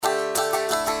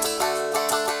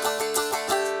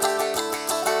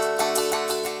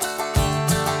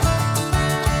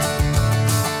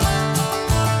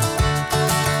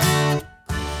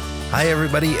Hi,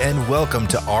 everybody, and welcome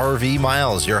to RV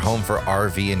Miles, your home for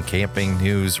RV and camping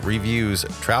news, reviews,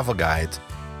 travel guides,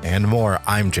 and more.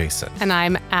 I'm Jason. And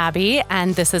I'm Abby,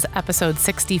 and this is episode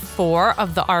 64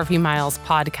 of the RV Miles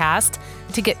podcast.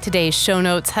 To get today's show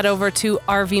notes, head over to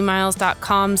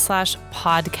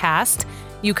rvmiles.com/podcast.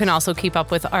 You can also keep up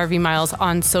with RV Miles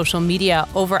on social media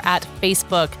over at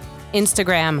Facebook,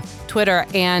 Instagram, Twitter,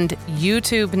 and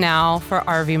YouTube now for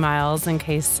RV Miles, in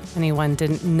case anyone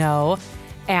didn't know.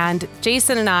 And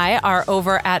Jason and I are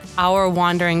over at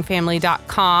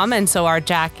ourwanderingfamily.com, and so are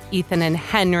Jack, Ethan, and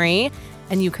Henry.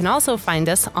 And you can also find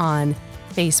us on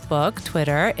Facebook,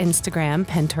 Twitter, Instagram,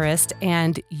 Pinterest,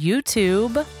 and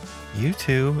YouTube.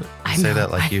 YouTube? I say know,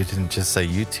 that like you didn't just say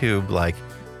YouTube like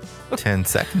 10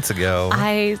 seconds ago.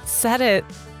 I said it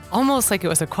almost like it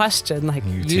was a question, like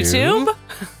YouTube?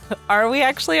 Are we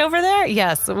actually over there?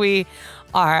 Yes, we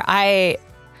are.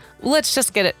 Let's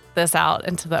just get this out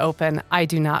into the open. I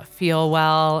do not feel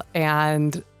well,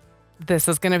 and this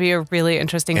is going to be a really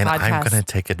interesting and podcast. I'm going to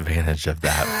take advantage of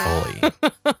that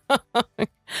fully.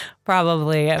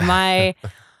 Probably.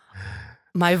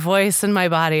 My voice and my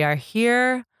body are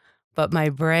here, but my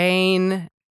brain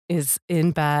is in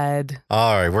bed.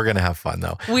 All right, we're going to have fun,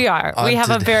 though. We are. We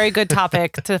have a very good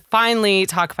topic to finally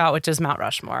talk about, which is Mount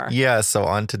Rushmore. Yeah, so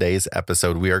on today's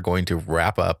episode, we are going to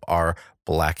wrap up our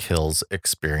Black Hills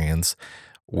experience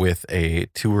with a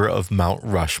tour of Mount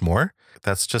Rushmore.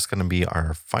 That's just going to be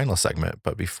our final segment.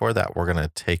 But before that, we're going to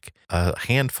take a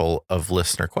handful of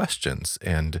listener questions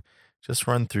and just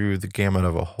run through the gamut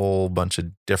of a whole bunch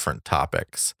of different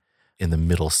topics in the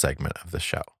middle segment of the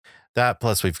show. That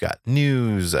plus we've got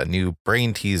news, a new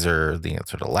brain teaser, the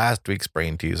answer to last week's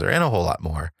brain teaser, and a whole lot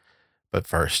more. But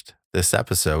first, this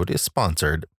episode is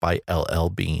sponsored by LL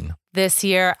Bean. This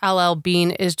year, LL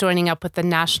Bean is joining up with the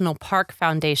National Park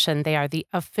Foundation. They are the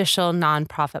official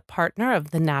nonprofit partner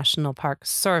of the National Park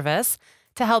Service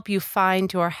to help you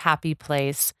find your happy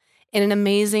place in an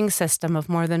amazing system of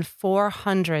more than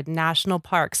 400 national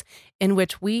parks, in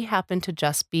which we happen to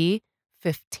just be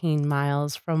 15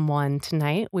 miles from one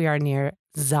tonight. We are near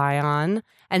Zion,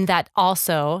 and that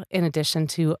also, in addition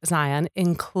to Zion,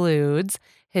 includes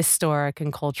historic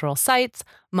and cultural sites,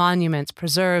 monuments,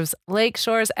 preserves, lake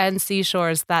shores, and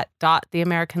seashores that dot the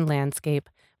American landscape,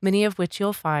 many of which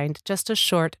you'll find just a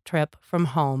short trip from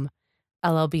home.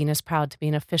 LL Bean is proud to be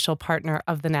an official partner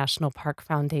of the National Park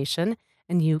Foundation,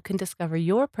 and you can discover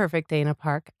your perfect day in a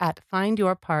park at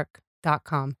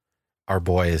findyourpark.com. Our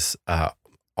boys,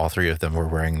 all three of them were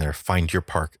wearing their Find Your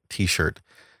Park t-shirt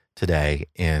today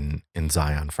in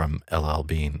Zion from LL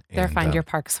Bean. Their Find Your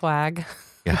Park swag.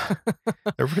 Yeah,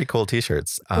 they're pretty cool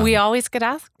t-shirts. We always get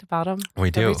asked about them.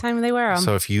 We do. Every time they wear them.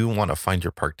 So if you want to Find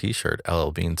Your Park t-shirt, LL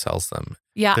Bean sells them.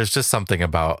 Yeah. There's just something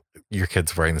about your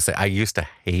kids wearing the same. I used to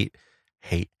hate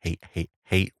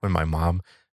when my mom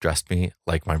dressed me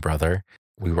like my brother.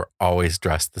 We were always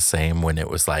dressed the same when it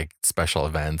was like special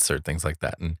events or things like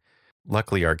that. And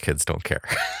luckily our kids don't care.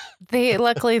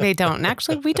 Luckily they don't. And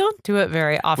actually, we don't do it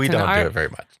very often. We don't do it very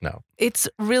much. No. It's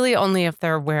really only if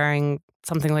they're wearing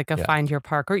something like a Find Your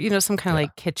Park or, some kind of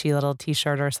like kitschy little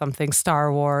t-shirt or something,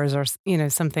 Star Wars or,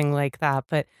 something like that.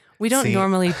 But we don't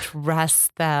normally dress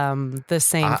them the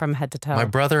same from head to toe. My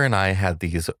brother and I had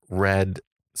these red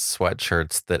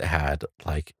sweatshirts that had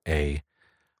like a...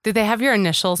 Did they have your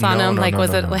initials on them?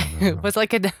 Was it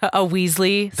like a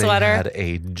Weasley sweater? They had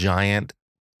a giant,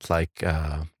 like,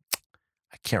 I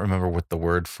can't remember what the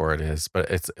word for it is,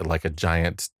 but it's like a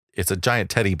giant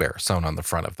teddy bear sewn on the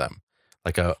front of them.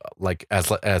 As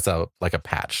a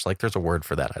patch. Like there's a word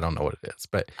for that. I don't know what it is,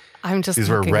 but these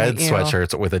were red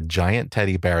sweatshirts with a giant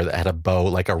teddy bear that had a bow,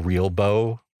 like a real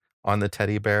bow on the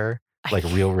teddy bear, like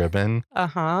real ribbon.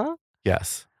 Uh-huh.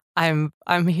 Yes. I'm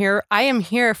here. I am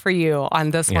here for you on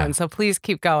this one. So please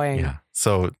keep going. Yeah.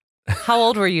 So how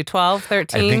old were you? 12,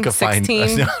 13, I think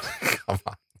 16? Come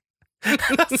on.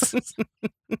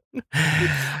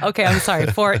 Okay, I'm sorry.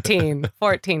 14,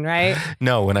 right?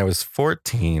 No, when I was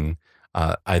 14,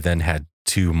 I then had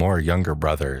two more younger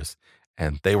brothers,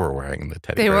 and they were wearing the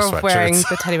teddy bear sweatshirts. They were wearing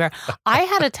the teddy bear. I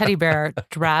had a teddy bear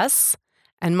dress,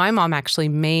 and my mom actually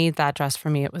made that dress for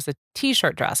me. It was a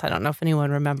t-shirt dress. I don't know if anyone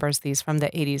remembers these from the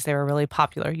 80s. They were really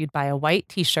popular. You'd buy a white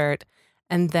t-shirt,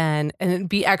 and it'd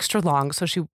be extra long. So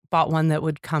she bought one that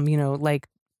would come, like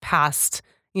past,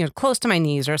 close to my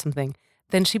knees or something.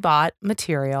 Then she bought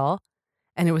material,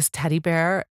 and it was teddy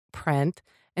bear print.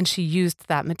 And she used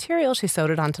that material. She sewed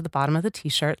it onto the bottom of the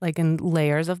t-shirt, like in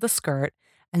layers of the skirt.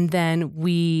 And then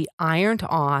we ironed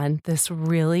on this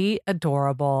really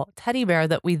adorable teddy bear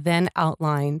that we then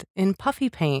outlined in puffy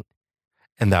paint.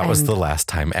 And that was the last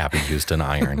time Abby used an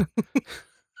iron.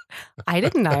 I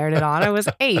didn't iron it on. I was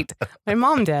 8. My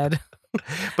mom did.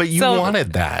 But you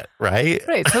wanted that, right?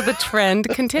 Right. So the trend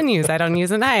continues. I don't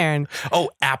use an iron. Oh,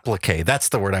 applique. That's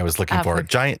the word I was looking for.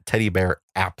 Giant teddy bear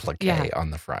applique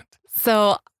on the front.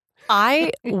 So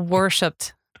I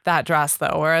worshipped that dress,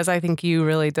 though, whereas I think you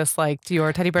really disliked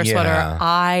your teddy bear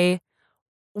sweater.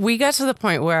 We got to the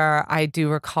point where I do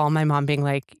recall my mom being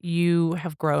like, you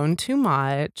have grown too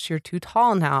much. You're too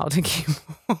tall now to keep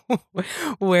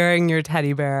wearing your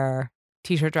teddy bear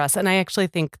t-shirt dress. And I actually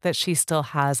think that she still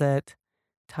has it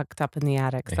tucked up in the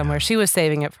attic somewhere. She was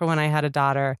saving it for when I had a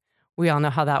daughter. We all know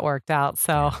how that worked out.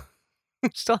 So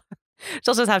she'll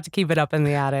just have to keep it up in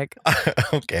the attic.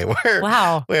 Okay. Where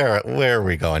are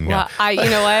we going now? Well, you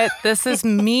know what? This is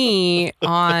me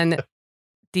on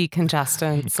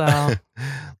decongestant, so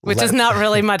which is not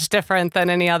really much different than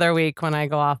any other week when I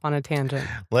go off on a tangent.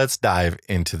 Let's dive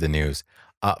into the news.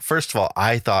 First of all,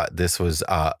 I thought this was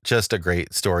just a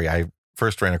great story. I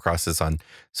first ran across this on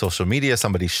social media.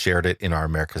 Somebody shared it in our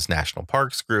America's National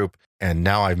Parks group, and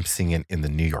now I'm seeing it in the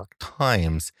New York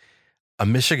Times. A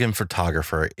Michigan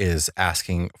photographer is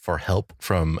asking for help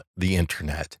from the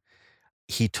internet.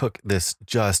 He took this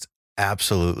just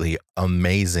absolutely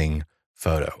amazing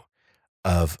photo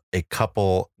of a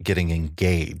couple getting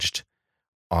engaged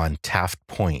on Taft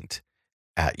Point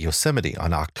at Yosemite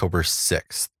on October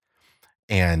 6th.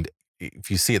 And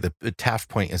if you see it, the Taft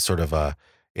Point is sort of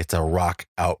it's a rock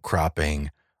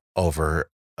outcropping over,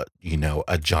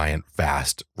 a giant,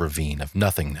 vast ravine of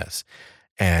nothingness.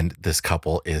 And this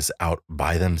couple is out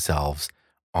by themselves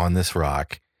on this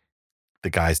rock.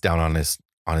 The guy's down on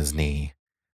his knee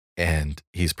and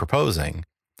he's proposing.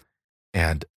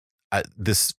 And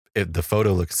the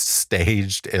photo looks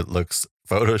staged. It looks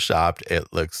photoshopped. It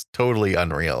looks totally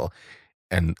unreal.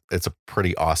 And it's a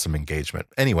pretty awesome engagement.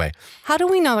 Anyway. How do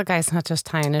we know the guy's not just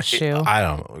tying his shoe? I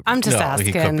don't know. I'm just asking.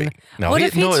 He could be. What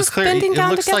if he's just bending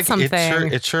down to get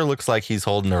something? It sure looks like he's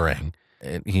holding a ring.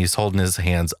 He's holding his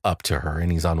hands up to her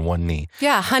and he's on one knee.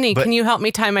 Yeah, honey, can you help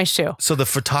me tie my shoe? So the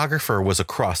photographer was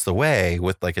across the way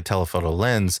with like a telephoto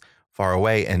lens far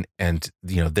away, and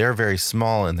they're very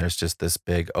small, and there's just this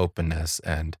big openness,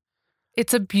 and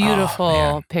it's a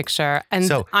beautiful picture. And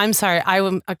so, I'm sorry,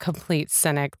 I'm a complete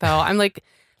cynic though. I'm like,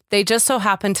 they just so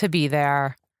happen to be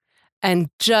there, and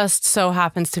just so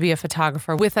happens to be a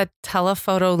photographer with a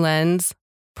telephoto lens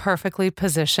perfectly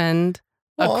positioned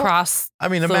across. I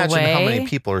mean, imagine how many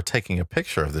people are taking a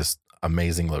picture of this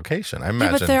amazing location. I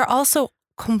imagine, but they're also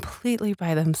completely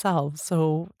by themselves,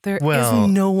 so there is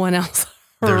no one else.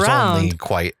 There's only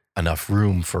quite enough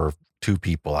room for 2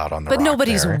 people out on the rock. But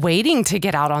nobody's waiting to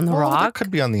get out on the rock. It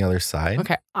could be on the other side.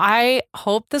 Okay. I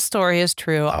hope the story is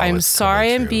true. I'm sorry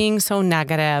totally I'm being so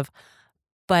negative,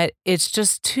 but it's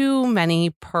just too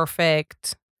many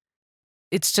perfect.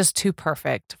 It's just too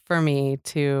perfect for me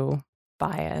to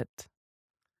buy it.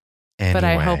 Anyway. But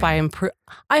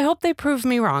I hope they prove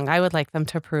me wrong. I would like them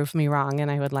to prove me wrong, and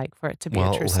I would like for it to be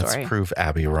a true story. Let's prove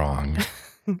Abby wrong.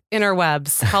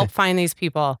 Interwebs, help find these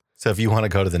people. So if you want to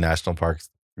go to the National Parks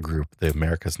group, the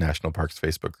America's National Parks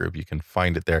Facebook group, you can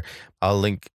find it there. I'll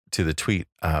link to the tweet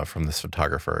from this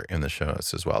photographer in the show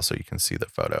notes as well, so you can see the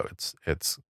photo.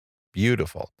 It's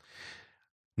beautiful.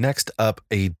 Next up,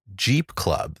 a Jeep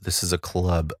club. This is a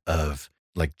club of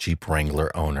like Jeep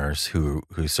Wrangler owners who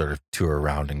sort of tour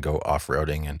around and go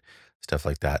off-roading and stuff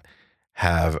like that,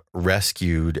 have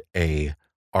rescued a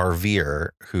RVer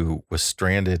who was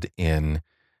stranded in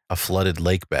a flooded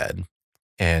lake bed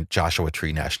in Joshua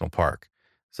Tree National Park.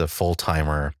 It's a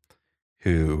full-timer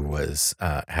who was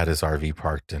had his RV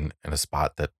parked in a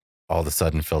spot that all of a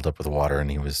sudden filled up with water, and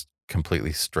he was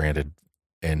completely stranded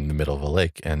in the middle of a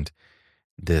lake. And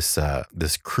this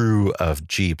crew of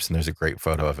Jeeps, and there's a great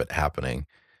photo of it happening,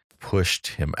 pushed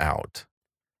him out.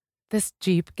 This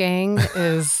Jeep gang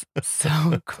is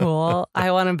so cool.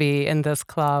 I want to be in this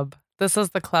club. This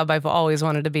is the club I've always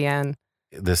wanted to be in.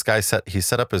 This guy set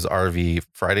up his RV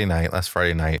last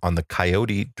Friday night on the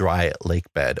Coyote Dry Lake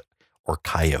Bed, or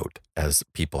Coyote, as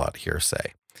people out here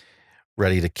say,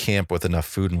 ready to camp with enough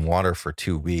food and water for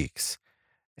 2 weeks.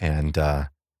 And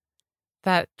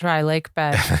that dry lake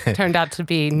bed turned out to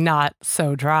be not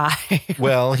so dry.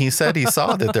 Well, he said he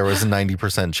saw that there was a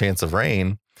 90% chance of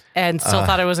rain. And still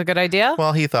thought it was a good idea?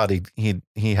 Well, he thought he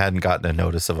hadn't gotten a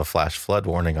notice of a flash flood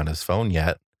warning on his phone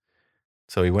yet.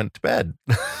 So he went to bed.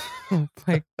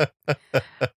 Like,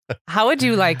 how would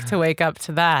you like to wake up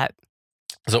to that?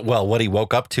 So, well, what he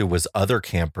woke up to was other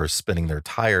campers spinning their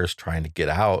tires trying to get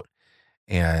out.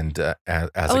 And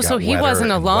so he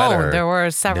wasn't alone. There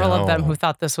were several of them who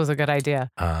thought this was a good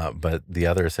idea. But the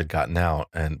others had gotten out.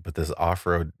 But this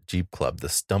off-road Jeep club, the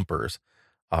Stumpers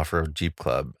off-road Jeep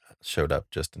club, showed up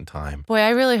just in time Boy, I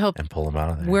really hope and pull them out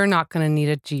of there. we're not going to need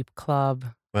a Jeep club.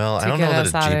 Well, I to don't know get that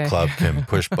us a out Jeep of club here. can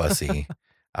push Bussy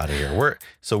out of here.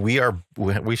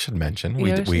 We should mention Yeah,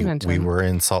 we should we mention. were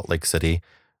in Salt Lake City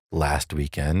last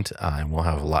weekend, and we'll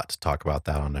have a lot to talk about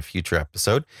that on a future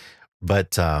episode.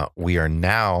 But we are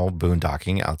now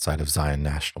boondocking outside of Zion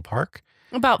National Park.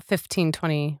 About 15,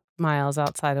 20 miles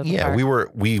outside of the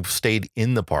park. We stayed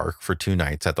in the park for 2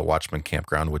 nights at the Watchman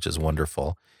Campground, which is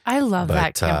wonderful. I love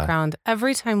that But, campground.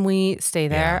 Every time we stay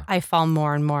there, Yeah. I fall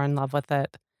more and more in love with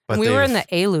it. But We were in the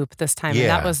they've- A loop this time, and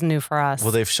that Yeah. was new for us.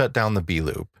 Well, they've shut down the B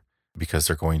loop because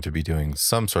they're going to be doing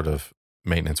some sort of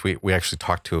maintenance. We actually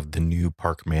talked to the new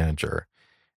park manager,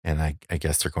 and I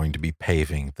guess they're going to be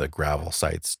paving the gravel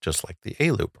sites just like the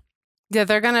A loop. Yeah,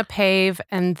 they're going to pave,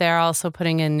 and they're also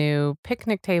putting in new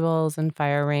picnic tables and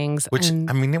fire rings. Which, and,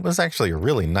 I mean, it was actually a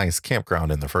really nice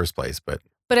campground in the first place, but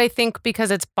but I think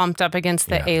because it's bumped up against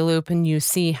the Yeah. A loop, and you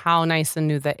see how nice and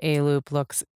new the A loop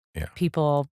looks, Yeah.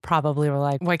 people probably were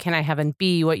like, why can't I have in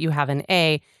B what you have in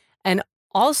A? And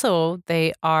also,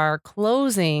 they are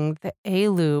closing the A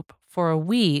loop for a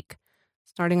week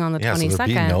starting on the yeah, 22nd. so there'd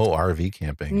be no RV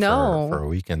camping No. for a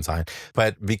weekend sign.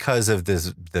 But because of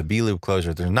the B loop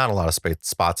closure, there's not a lot of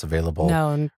spots available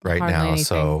No, right hardly now. anything.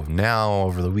 So now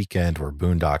over the weekend, we're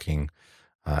boondocking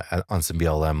on some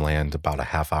BLM land, about a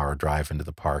half-hour drive into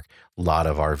the park. A lot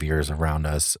of RVers around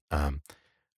us.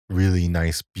 Really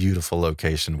nice, beautiful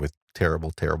location with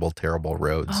terrible, terrible, terrible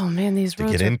roads Oh man, these to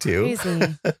roads get are into.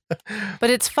 crazy. But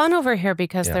it's fun over here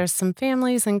because Yeah. there's some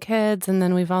families and kids, and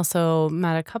then we've also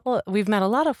met we've met a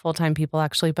lot of full-time people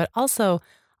actually, but also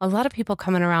a lot of people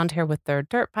coming around here with their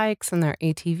dirt bikes and their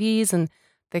ATVs, and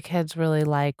the kids really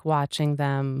like watching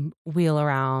them wheel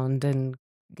around and,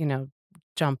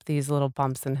 jump these little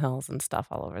bumps and hills and stuff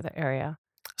all over the area.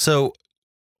 So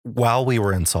while we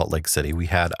were in Salt Lake City, we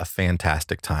had a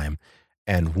fantastic time.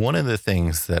 And one of the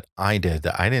things that I did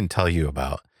that I didn't tell you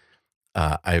about,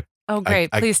 I Oh, great.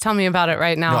 I- Please tell me about it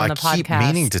right now no, on I the keep podcast.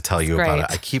 meaning to tell It's you about it.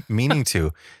 great. I keep meaning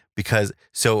to, because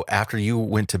so after you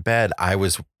went to bed, I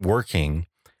was working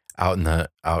out in the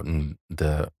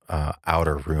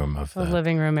outer room of The the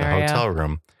living room the area. hotel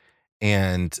room,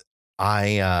 and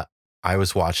I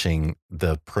was watching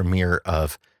the premiere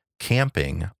of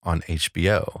Camping on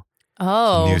HBO,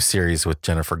 Oh, new series with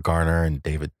Jennifer Garner and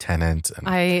David Tennant and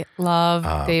I love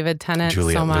David Tennant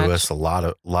Juliette so much. Lewis. A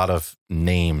lot of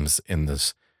names in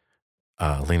this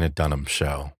Lena Dunham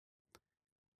show.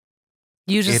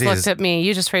 You just It looked is at me.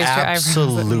 You just raised your eyebrows at me.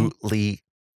 Absolutely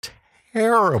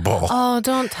terrible. Oh,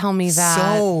 don't tell me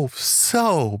that.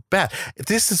 So bad.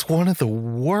 This is one of the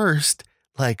worst,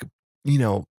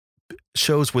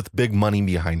 shows with big money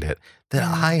behind it that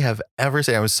Yeah. I have ever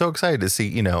seen. I was so excited to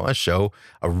see, a show,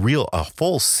 a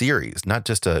full series, not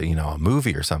just a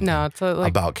movie or something. No, it's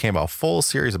About camping, a full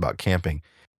series about camping.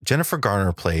 Jennifer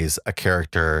Garner plays a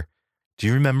character. Do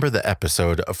you remember the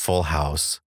episode of Full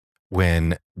House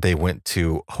when they went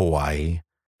to Hawaii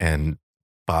and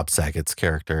Bob Saget's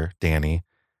character, Danny,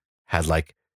 had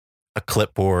like a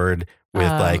clipboard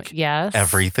with yes.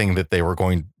 everything that they were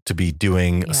going to be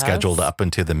doing Yes. scheduled up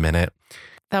into the minute.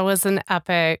 That was an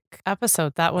epic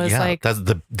episode. That was that's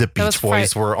the was Beach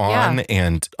Boys were on, yeah.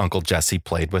 and Uncle Jesse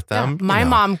played with them. yeah, my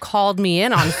mom called me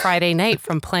in on Friday night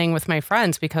from playing with my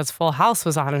friends because Full House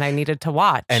was on and I needed to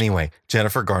watch. Anyway,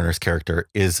 Jennifer Garner's character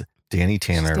is Danny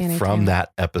Tanner Danny from Tanner.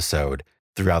 that episode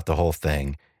throughout the whole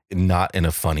thing, not in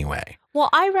a funny way. Well,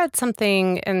 I read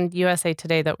something in USA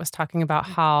Today that was talking about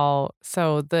how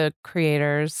the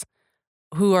creators,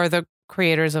 who are the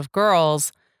creators of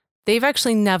Girls, they've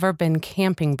actually never been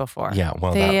camping before. Yeah,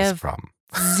 well, They that was have the problem.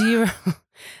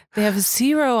 They have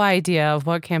zero idea of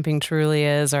what camping truly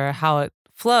is or how it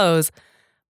flows.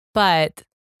 But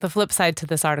the flip side to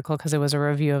this article, because it was a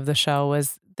review of the show,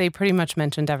 was they pretty much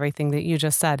mentioned everything that you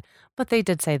just said. But they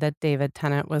did say that David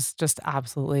Tennant was just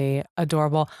absolutely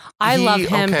adorable. I love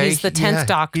him. Okay, He's the 10th yeah,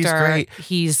 Doctor. he's great.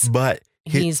 He's But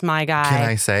my guy. can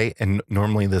I say, and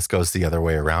normally this goes the other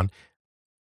way around,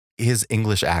 his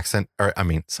English accent,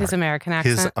 His American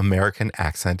accent. his American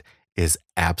accent is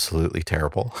absolutely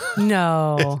terrible.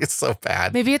 No. It's so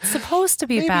bad. Maybe it's supposed to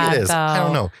be Maybe bad, it is. though. I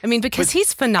don't know. I mean, because But,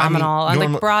 he's phenomenal. On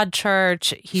normal- like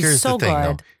Broadchurch, he's Here's so the thing,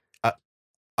 good. though.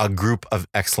 A group of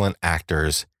excellent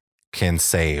actors can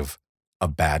save a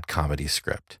bad comedy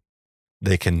script.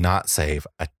 They cannot save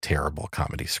a terrible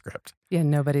comedy script. Yeah,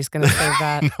 nobody's going to save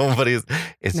that. Nobody's.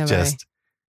 It's Nobody.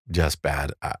 just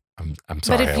bad. I'm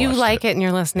sorry. But if you like it and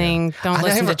you're listening, don't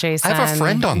listen to Jason. I have a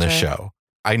friend on this Enjoy. show.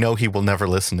 I know he will never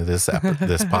listen to this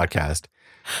this podcast.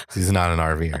 He's not an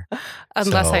RVer.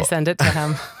 Unless I So- send it to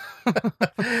him.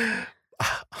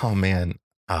 Oh man,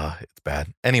 It's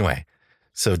bad. Anyway,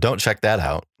 so don't check that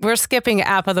out. We're skipping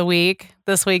app of the week.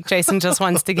 This week, Jason just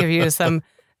wants to give you some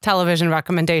television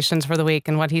recommendations for the week.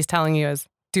 And what he's telling you is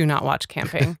do not watch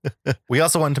camping. We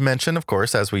also wanted to mention, of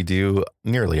course, as we do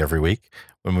nearly every week,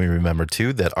 when we remember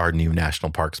to, that our new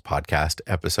National Parks podcast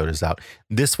episode is out.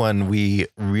 This one we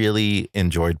really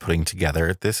enjoyed putting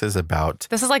together. This is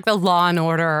like the Law and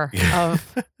Order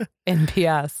of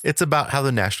NPS. It's about how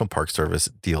the National Park Service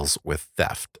deals with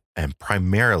theft. And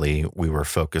primarily, we were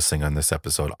focusing on this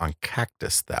episode on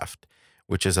cactus theft,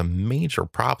 which is a major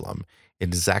problem.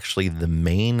 It is actually the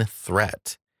main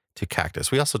threat to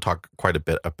cactus. We also talk quite a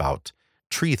bit about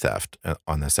tree theft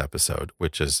on this episode,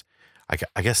 which is,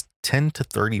 I guess, 10 to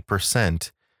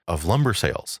 30% of lumber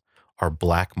sales are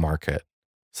black market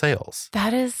sales.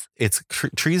 That is,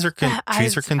 trees are considered. I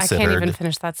can't even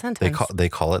finish that sentence. They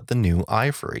call it the new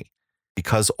ivory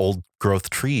because old growth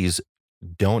trees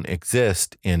don't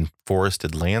exist in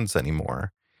forested lands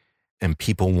anymore, and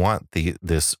people want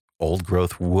this old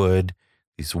growth wood,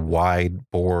 these wide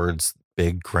boards,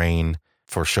 big grain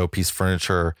for showpiece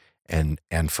furniture and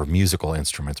for musical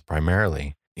instruments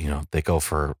primarily. They go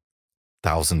for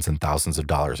thousands and thousands of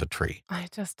dollars a tree. I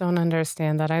just don't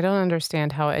understand that. I don't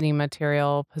understand how any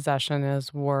material possession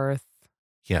is worth.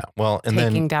 Yeah, well, and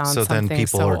taking then down then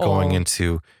people so are going old.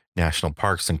 into national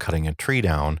parks and cutting a tree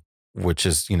down, which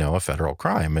is a federal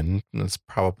crime, and it's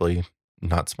probably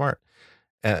not smart.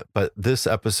 But this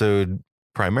episode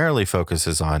primarily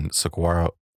focuses on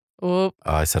saguaro. Oop.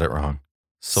 I said it wrong.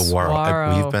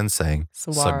 Saguaro. We've been saying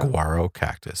saguaro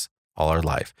cactus all our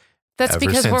life. That's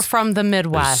because we're from the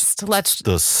Midwest.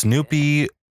 The Snoopy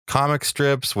comic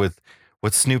strips with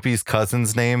what's Snoopy's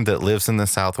cousin's name that lives in the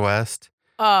Southwest,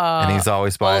 and he's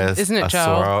always by isn't it a Joe?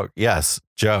 saguaro. Yes,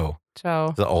 Joe.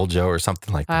 Joe. The old Joe or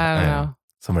something like that. I don't know.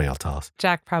 Somebody will tell us.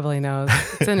 Jack probably knows.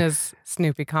 It's in his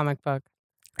Snoopy comic book.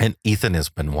 And Ethan has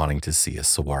been wanting to see a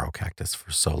saguaro cactus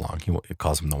for so long. He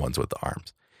calls them the ones with the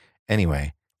arms.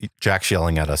 Anyway, Jack's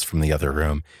yelling at us from the other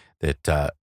room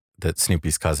that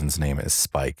Snoopy's cousin's name is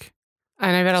Spike.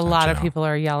 And I bet a lot of people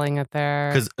are yelling at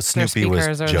because Snoopy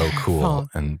was Joe Cool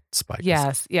and Spike.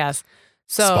 Yes.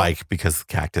 So Spike because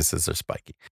cactuses are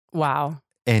spiky. Wow.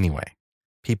 Anyway,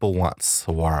 people want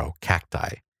saguaro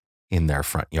cacti in their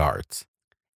front yards.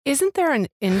 Isn't there an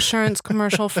insurance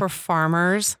commercial for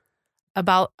farmers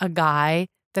about a guy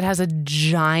that has a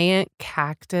giant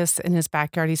cactus in his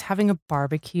backyard? He's having a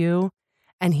barbecue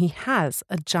and he has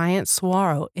a giant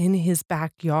saguaro in his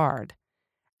backyard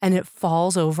and it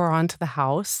falls over onto the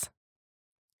house.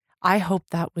 I hope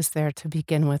that was there to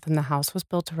begin with and the house was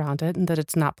built around it and that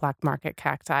it's not black market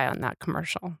cacti on that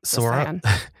commercial. The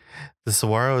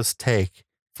saguaros take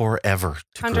forever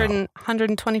to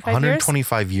 125 years?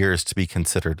 125 years to be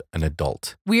considered an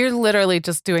adult. We're literally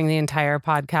just doing the entire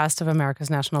podcast of America's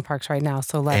National Parks right now.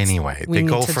 So Anyway, they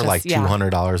go for like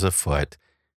 $200 a foot.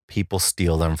 People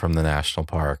steal them from the national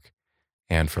park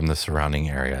and from the surrounding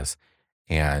areas.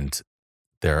 And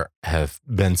there have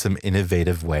been some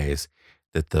innovative ways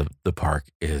that the park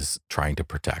is trying to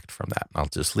protect from that. And I'll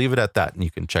just leave it at that, and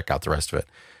you can check out the rest of it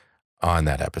on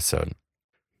that episode.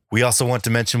 We also want to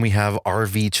mention we have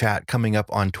RV Chat coming up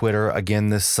on Twitter again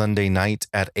this Sunday night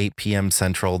at 8 p.m.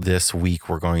 Central. This week,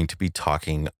 we're going to be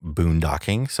talking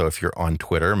boondocking. So if you're on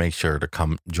Twitter, make sure to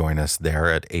come join us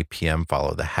there at 8 p.m.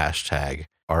 Follow the hashtag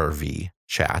RV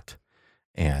Chat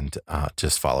and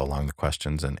just follow along the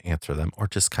questions and answer them, or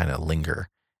just kind of linger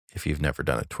if you've never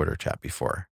done a Twitter chat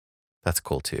before. That's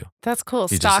cool too. That's cool.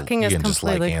 Stalking is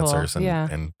completely cool. Answers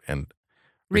and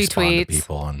respond to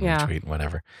people and retweet and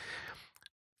whatever.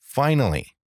 Finally,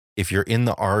 if you're in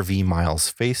the RV Miles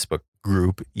Facebook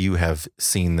group, you have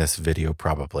seen this video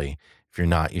probably. If you're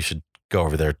not, you should go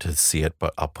over there to see it,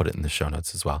 but I'll put it in the show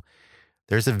notes as well.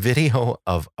 There's a video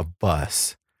of a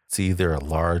bus. It's either a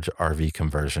large RV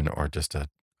conversion or just a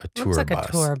tour bus. Looks like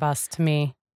a tour bus to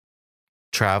me.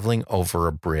 Traveling over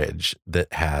a bridge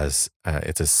that has,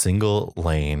 it's a single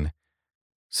lane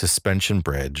suspension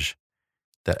bridge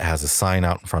that has a sign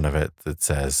out in front of it that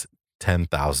says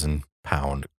 10,000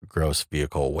 pound gross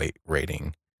vehicle weight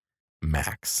rating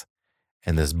max.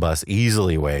 And this bus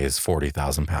easily weighs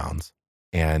 40,000 pounds.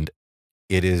 And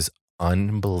it is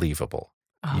unbelievable.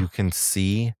 Oh. You can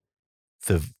see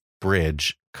the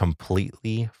bridge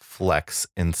completely flex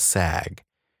and sag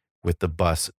with the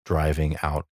bus driving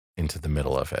out into the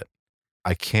middle of it.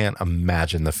 I can't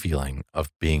imagine the feeling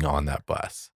of being on that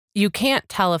bus. You can't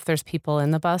tell if there's people in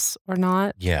the bus or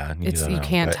not. Yeah, you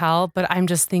can't tell. But I'm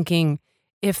just thinking,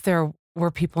 if there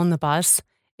were people in the bus,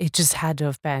 it just had to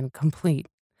have been complete.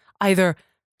 Either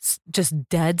just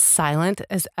dead silent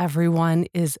as everyone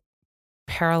is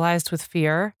paralyzed with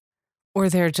fear, Or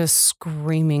they're just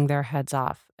screaming their heads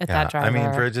off at that driver. I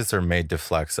mean, bridges are made to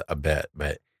flex a bit,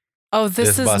 but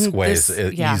this bus weighs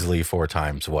easily 4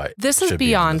 times what. This is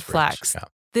beyond flex. Yeah.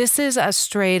 This is a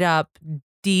straight up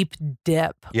deep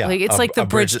dip. Yeah, like it's like the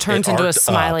bridge turns into a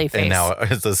smiley face. And now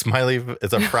it's a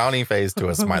frowny face to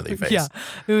a smiley face. Yeah.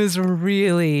 It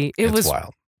was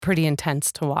wild. Pretty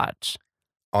intense to watch.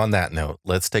 On that note,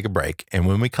 let's take a break. And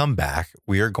when we come back,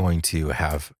 we are going to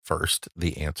have first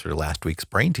the answer to last week's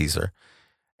brain teaser.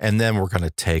 And then we're going to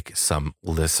take some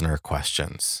listener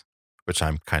questions, which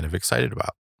I'm kind of excited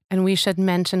about. And we should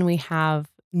mention we have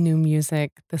new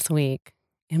music this week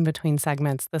in between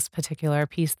segments. This particular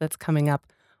piece that's coming up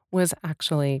was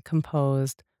actually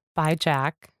composed by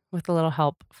Jack with a little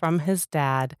help from his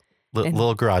dad.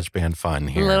 Little garage band fun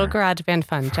here. Little garage band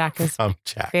fun. Jack is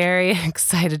very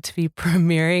excited to be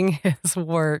premiering his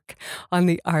work on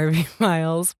the RV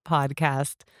Miles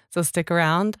podcast. So stick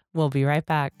around. We'll be right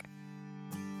back.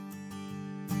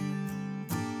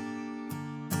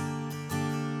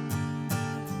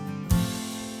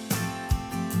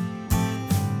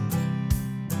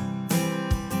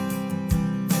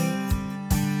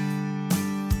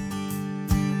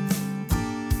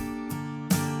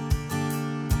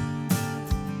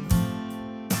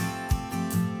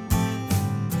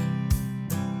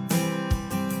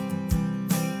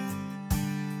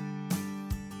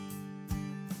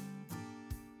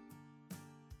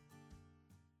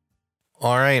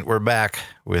 All right, we're back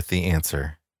with the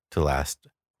answer to last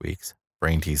week's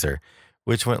brain teaser,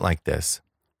 which went like this.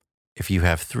 If you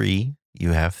have 3,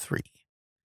 you have 3.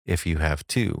 If you have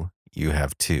 2, you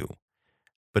have 2.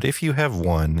 But if you have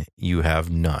 1, you have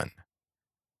none.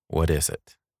 What is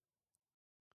it?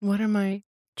 What are my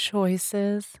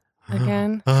choices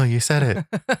again? Oh, you said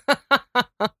it.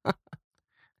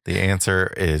 The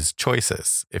answer is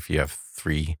choices. If you have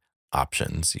 3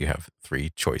 options, you have 3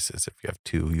 choices. If you have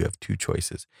 2, you have 2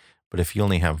 choices. But if you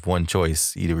only have 1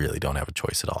 choice, you really don't have a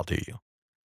choice at all, do you?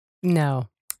 No,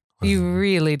 you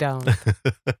really don't.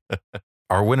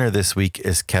 Our winner this week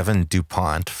is Kevin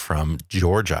DuPont from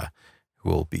Georgia, who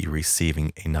will be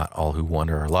receiving a Not All Who Won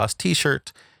or Lost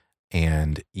t-shirt.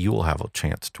 And you will have a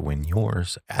chance to win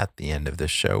yours at the end of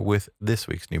this show with this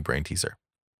week's new brain teaser.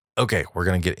 Okay, we're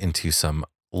going to get into some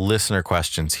listener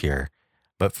questions here.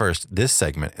 But first, this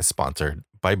segment is sponsored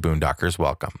by Boondockers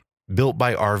Welcome. Built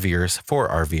by RVers for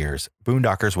RVers,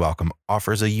 Boondockers Welcome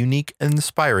offers a unique and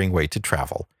inspiring way to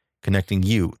travel, connecting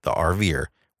you, the RVer,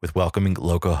 with welcoming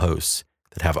local hosts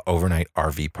that have overnight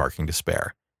RV parking to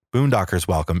spare. Boondockers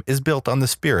Welcome is built on the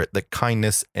spirit that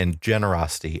kindness and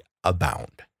generosity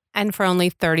abound. And for only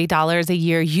 $30 a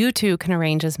year, you too can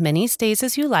arrange as many stays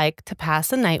as you like to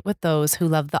pass a night with those who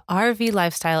love the RV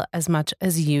lifestyle as much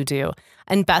as you do.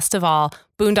 And best of all,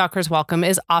 Boondockers Welcome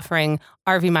is offering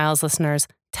RV Miles listeners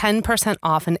 10%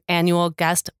 off an annual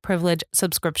guest privilege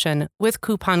subscription with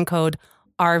coupon code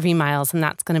RV Miles, and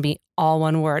that's going to be all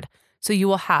one word. So you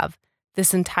will have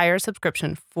this entire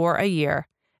subscription for a year,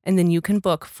 and then you can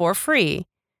book for free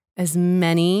as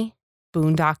many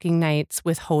boondocking nights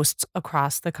with hosts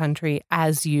across the country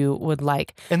as you would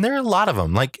like. And there are a lot of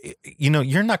them. Like,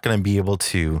 you're not going to be able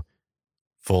to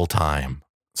full-time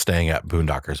staying at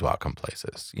Boondockers Welcome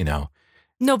places,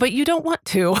 No, but you don't want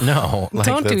to. No.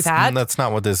 Don't do that. That's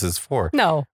not what this is for.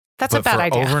 No, that's a bad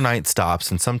idea. Overnight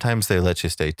stops, and sometimes they let you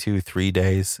stay 2-3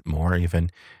 days, more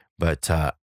even. But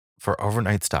for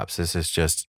overnight stops, this is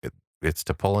just, it's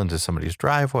to pull into somebody's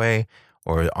driveway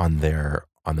or on their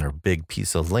big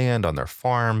piece of land, on their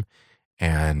farm,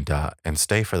 and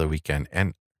stay for the weekend.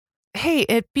 And hey,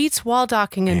 it beats wall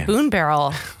docking and Boon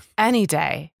Barrel any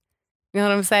day. You know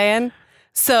what I'm saying?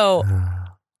 So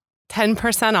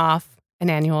 10% off an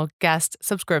annual guest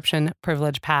subscription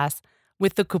privilege pass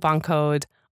with the coupon code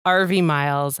RV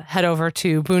Miles. Head over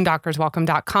to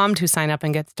boondockerswelcome.com to sign up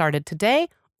and get started today,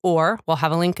 or we'll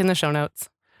have a link in the show notes.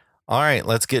 All right,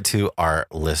 let's get to our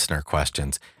listener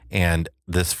questions. And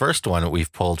this first one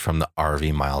we've pulled from the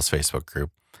RV Miles Facebook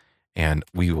group, and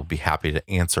we will be happy to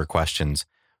answer questions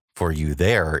for you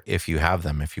there if you have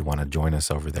them, if you want to join us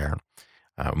over there.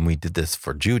 We did this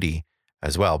for Judy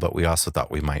as well, but we also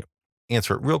thought we might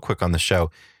answer it real quick on the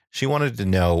show. She wanted to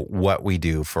know what we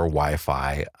do for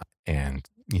Wi-Fi and,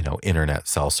 internet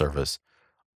cell service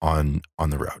on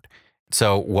the road.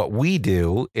 So what we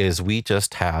do is we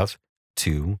just have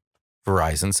 2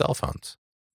 Verizon cell phones.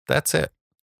 That's it.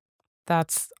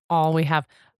 That's all we have.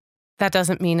 That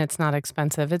doesn't mean it's not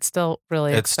expensive. It's still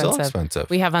really It's still expensive. expensive.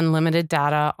 We have unlimited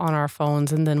data on our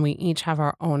phones, and then we each have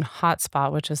our own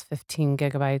hotspot, which is 15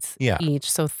 gigabytes Yeah.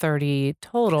 each, so 30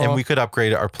 total. And we could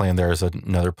upgrade our plan. There is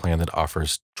another plan that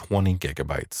offers 20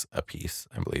 gigabytes a piece,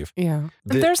 I believe. Yeah.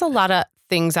 There's a lot of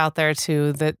things out there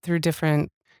too that through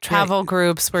different travel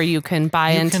groups where you can buy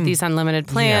into these unlimited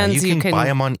plans. Yeah, you can buy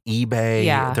them on eBay.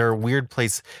 Yeah. They're a weird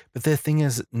place. But the thing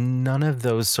is, none of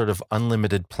those sort of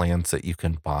unlimited plans that you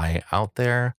can buy out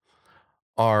there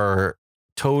are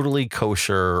totally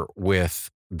kosher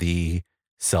with the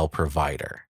cell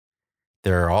provider.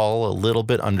 They're all a little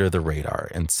bit under the radar.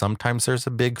 And sometimes there's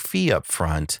a big fee up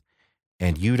front,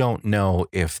 and you don't know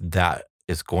if that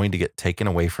is going to get taken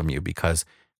away from you because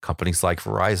companies like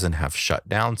Verizon have shut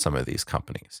down some of these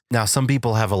companies. Now, some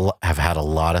people have had a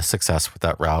lot of success with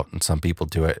that route, and some people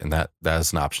do it, and that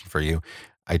is an option for you.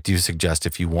 I do suggest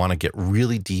if you want to get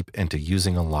really deep into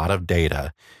using a lot of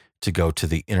data, to go to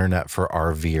the Internet for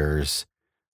RVers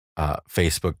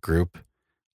Facebook group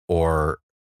or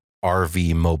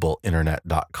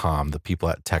rvmobileinternet.com. The people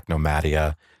at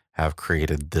Technomadia have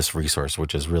created this resource,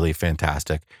 which is really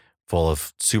fantastic, full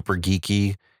of super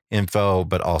geeky info,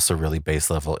 but also really base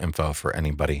level info for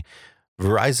anybody.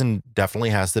 Verizon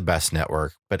definitely has the best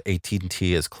network, but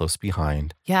AT&T is close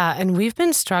behind. Yeah, and we've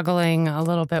been struggling a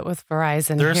little bit with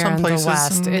Verizon There are here some in the places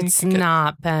West. It's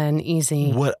not been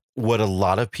easy. What a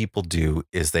lot of people do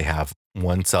is they have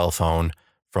one cell phone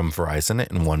from Verizon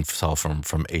and one cell phone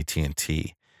from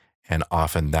AT&T, and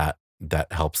often that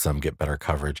helps them get better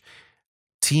coverage.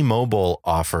 T-Mobile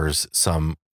offers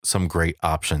some great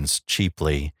options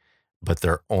cheaply, but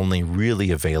they're only really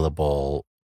available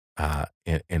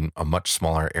in a much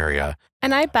smaller area.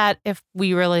 And I bet if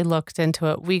we really looked into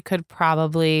it, we could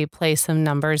probably play some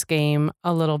numbers game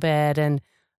a little bit and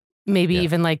maybe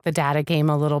even like the data game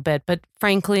a little bit. But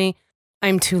frankly,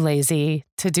 I'm too lazy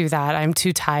to do that. I'm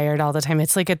too tired all the time.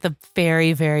 It's like at the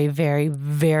very, very, very,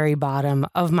 very bottom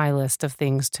of my list of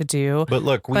things to do. But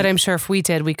look, but I'm sure if we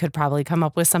did, we could probably come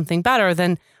up with something better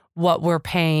than what we're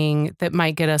paying that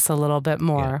might get us a little bit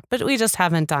more. Yeah. But we just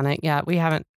haven't done it yet. We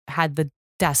haven't had the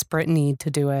desperate need to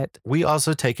do it. We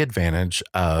also take advantage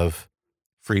of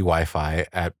free Wi-Fi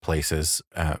at places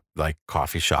like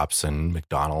coffee shops and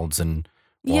McDonald's and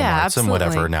Walmart's and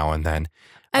whatever now and then.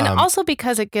 And also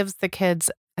because it gives the kids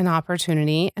an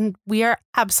opportunity, and we are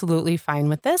absolutely fine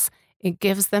with this, it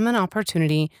gives them an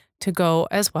opportunity to go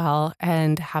as well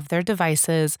and have their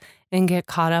devices and get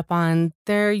caught up on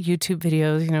their YouTube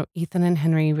videos. You know, Ethan and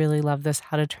Henry really love this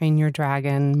How to Train Your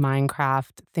Dragon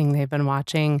Minecraft thing they've been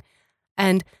watching.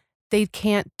 And they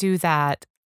can't do that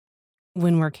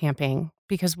when we're camping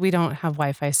because we don't have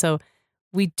Wi-Fi. So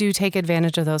we do take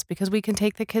advantage of those because we can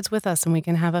take the kids with us and we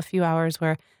can have a few hours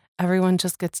where everyone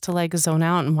just gets to like zone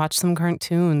out and watch some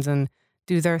cartoons and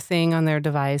do their thing on their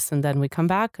device. And then we come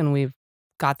back and we've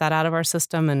got that out of our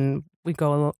system and we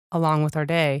go along with our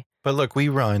day. But look, we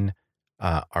run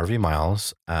RV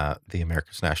Miles, the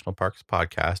America's National Parks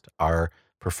podcast, our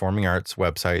performing arts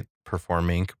website, Perform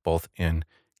Inc., both in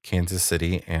Kansas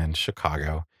City and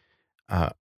Chicago.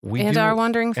 Our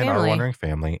Wandering Family. And our Wandering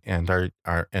Family, and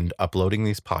our uploading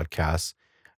these podcasts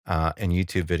and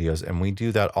YouTube videos. And we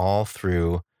do that all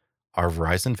through our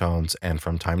Verizon phones and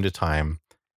from time to time,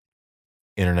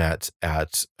 internet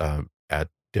at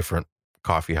different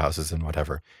coffee houses and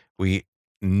whatever. We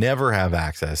never have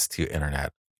access to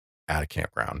internet at a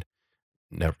campground.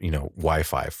 Never,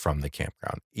 Wi-Fi from the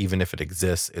campground. Even if it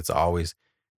exists, it's always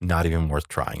not even worth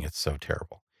trying. It's so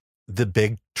terrible. The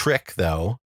big trick,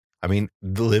 though,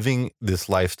 living this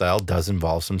lifestyle does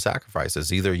involve some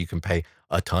sacrifices. Either you can pay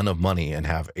a ton of money and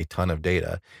have a ton of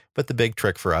data, but the big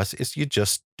trick for us is you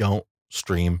just don't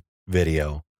stream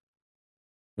video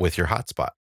with your hotspot.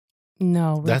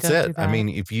 No, that's it.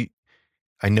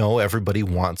 I know everybody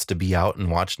wants to be out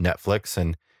and watch Netflix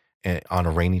and on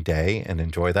a rainy day and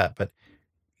enjoy that, but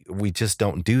we just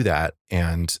don't do that.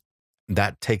 And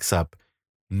that takes up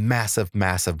massive,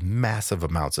 massive, massive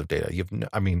amounts of data.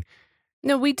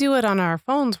 No, we do it on our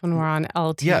phones when we're on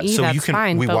LTE. Yeah, so that's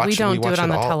fine, but we don't do it on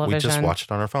the television. We just watch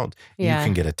it on our phones. Yeah. You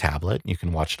can get a tablet. You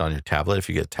can watch it on your tablet if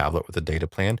you get a tablet with a data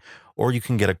plan, or you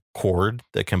can get a cord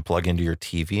that can plug into your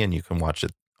TV and you can watch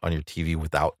it on your TV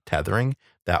without tethering.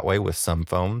 That way with some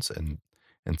phones and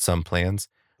some plans.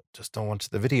 Just don't watch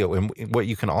the video. And what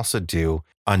you can also do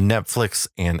on Netflix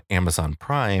and Amazon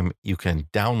Prime, you can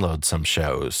download some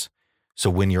shows. So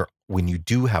when you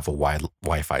do have a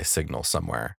Wi-Fi signal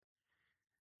somewhere,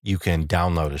 you can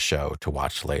download a show to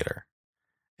watch later.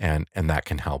 And that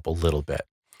can help a little bit,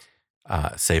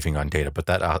 saving on data. But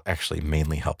that actually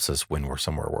mainly helps us when we're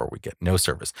somewhere where we get no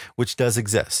service, which does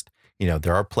exist.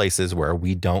 there are places where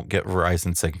we don't get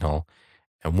Verizon signal.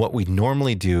 And what we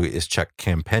normally do is check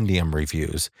Campendium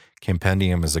reviews.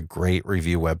 Campendium is a great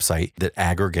review website that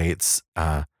aggregates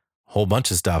a whole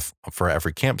bunch of stuff for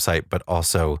every campsite, but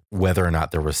also whether or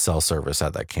not there was cell service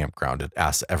at that campground. It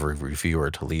asks every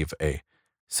reviewer to leave a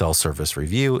cell service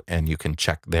review, and you can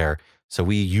check there. So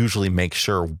we usually make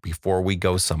sure before we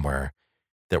go somewhere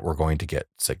that we're going to get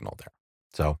signal there.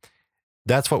 So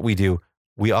that's what we do.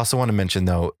 We also want to mention,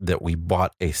 though, that we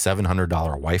bought a $700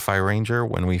 Wi-Fi Ranger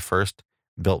when we first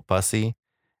built Bussy,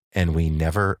 and we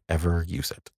never, ever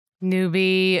use it.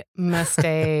 Newbie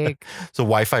mistake. So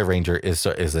Wi-Fi Ranger is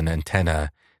an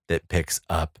antenna that picks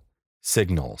up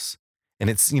signals. And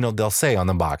it's, they'll say on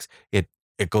the box, it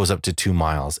goes up to 2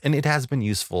 miles, and it has been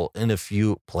useful in a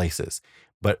few places,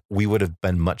 but we would have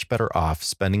been much better off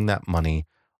spending that money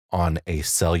on a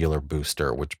cellular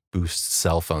booster, which boosts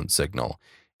cell phone signal,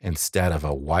 instead of a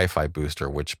Wi-Fi booster,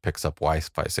 which picks up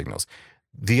Wi-Fi signals.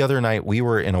 The other night, we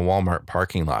were in a Walmart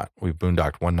parking lot. We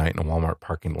boondocked one night in a Walmart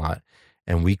parking lot,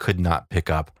 and we could not pick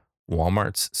up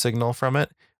Walmart's signal from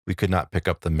it. We could not pick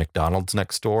up the McDonald's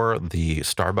next door, the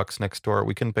Starbucks next door.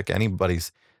 We couldn't pick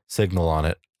anybody's signal on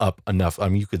it up enough. I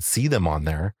mean, you could see them on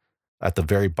there at the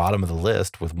very bottom of the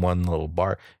list with one little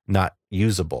bar, not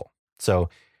usable. So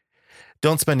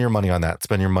don't spend your money on that.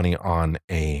 Spend your money on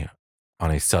a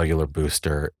cellular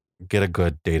booster. Get a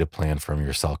good data plan from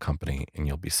your cell company, and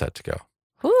you'll be set to go.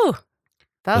 Whew.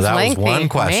 That was lengthy. Was one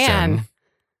question.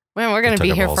 Man, we're going to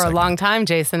be here for a long time,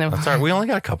 Jason. That's all right. We only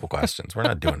got a couple questions. We're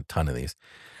not doing a ton of these.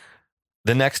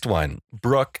 The next one,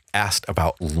 Brooke asked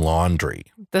about laundry.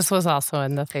 This was also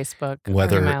in the Facebook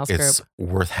whether Miles it's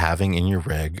group. Worth having in your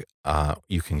rig.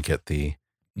 You can get the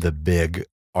big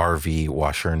RV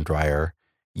washer and dryer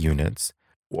units,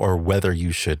 or whether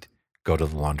you should go to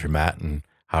the laundromat, and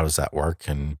how does that work,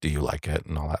 and do you like it,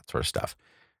 and all that sort of stuff.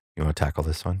 You want to tackle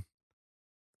this one?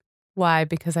 Why?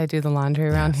 Because I do the laundry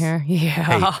around here?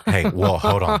 Yeah. Hey, well,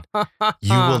 hold on.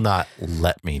 You will not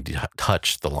let me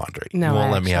touch the laundry. No, you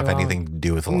won't let me have anything to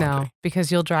do with the laundry. No,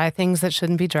 because you'll dry things that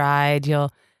shouldn't be dried.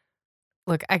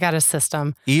 Look, I got a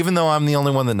system. Even though I'm the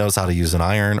only one that knows how to use an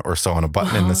iron or sew on a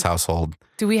button in this household.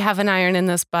 Do we have an iron in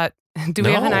this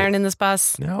we have an iron in this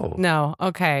bus? No. No.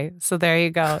 Okay. So there you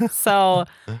go. So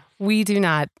we do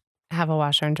not have a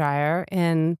washer and dryer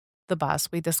in the bus.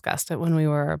 We discussed it when we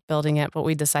were building it, but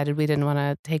we decided we didn't want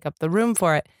to take up the room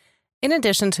for it. In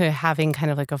addition to having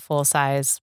kind of like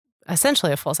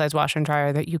essentially a full-size washer and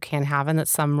dryer that you can have and that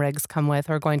some rigs come with,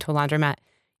 or going to a laundromat,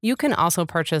 you can also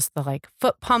purchase the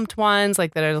foot pumped ones,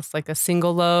 that are just like a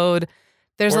single load.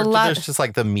 There's just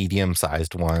like the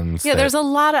medium-sized ones. Yeah, there's a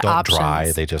lot of options. Don't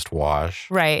dry, they just wash.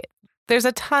 Right. There's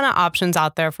a ton of options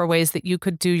out there for ways that you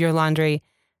could do your laundry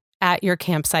at your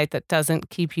campsite that doesn't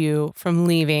keep you from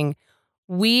leaving.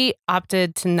 We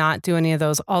opted to not do any of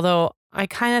those, although I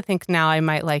kind of think now I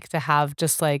might like to have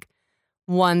just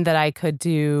one that I could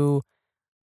do.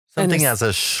 Something as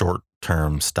a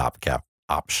short-term stopgap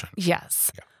option.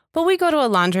 Yes. Yeah. But we go to a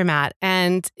laundromat,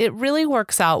 and it really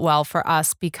works out well for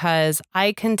us because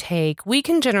we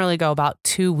can generally go about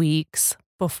 2 weeks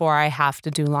before I have to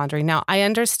do laundry. Now, I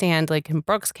understand, in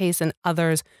Brooke's case and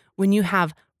others, when you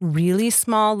have really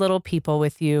small little people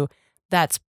with you,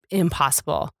 that's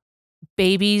impossible.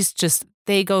 Babies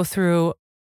they go through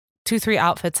 2-3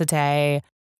 outfits a day.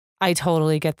 I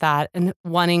totally get that. And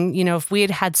wanting, if we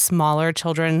had had smaller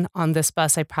children on this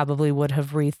bus, I probably would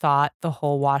have rethought the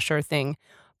whole washer thing.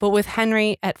 But with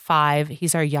Henry at 5,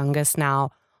 he's our youngest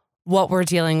now, what we're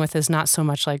dealing with is not so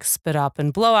much spit up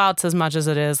and blowouts as much as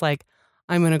it is I'm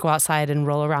going to go outside and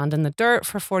roll around in the dirt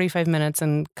for 45 minutes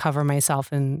and cover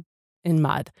myself in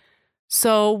mud.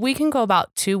 So we can go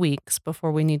about 2 weeks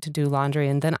before we need to do laundry.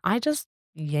 And then I just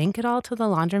yank it all to the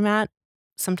laundromat.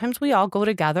 Sometimes we all go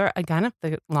together. Again, if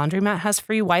the laundromat has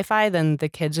free Wi-Fi, then the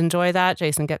kids enjoy that.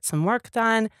 Jason gets some work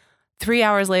done. 3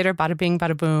 hours later, bada bing,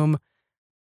 bada boom,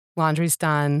 laundry's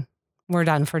done. We're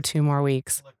done for 2 more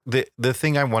weeks. The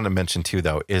thing I want to mention too,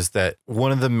 though, is that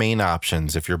one of the main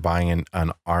options if you're buying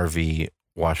an RV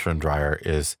washer and dryer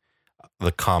is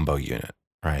the combo unit,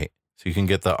 right? So you can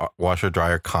get the washer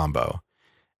dryer combo.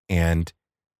 And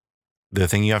the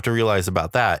thing you have to realize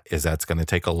about that is that's going to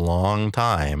take a long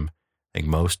time,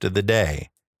 most of the day,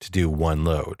 to do one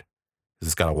load.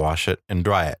 It's got to wash it and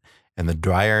dry it. And the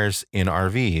dryers in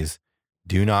RVs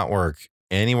do not work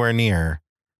anywhere near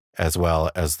as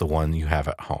well as the one you have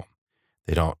at home.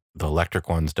 The electric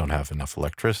ones don't have enough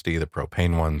electricity. The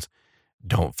propane ones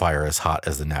don't fire as hot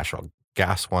as the natural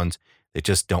gas ones. They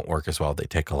just don't work as well. They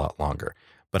take a lot longer.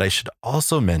 But I should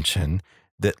also mention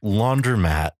that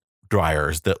laundromat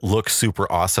dryers that look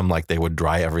super awesome, like they would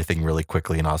dry everything really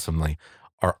quickly and awesomely,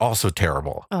 are also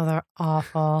terrible. Oh, they're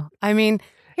awful. I mean,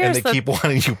 And here's they the keep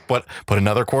wanting you put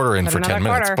another quarter in Put for another 10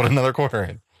 minutes. quarter. Put another quarter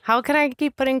in. How can I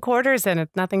keep putting quarters in if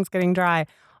nothing's getting dry?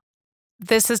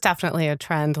 This is definitely a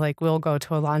trend. Like, we'll go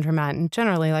to a laundromat, and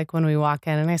generally, like, when we walk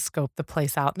in and I scope the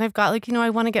place out and I've got, like, I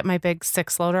want to get my big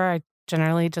 6 loader. I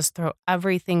generally just throw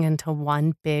everything into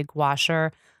one big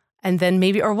washer. And then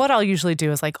maybe, or what I'll usually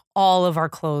do is like all of our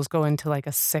clothes go into like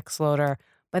a 6 loader,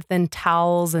 but then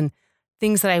towels and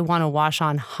things that I want to wash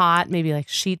on hot, maybe like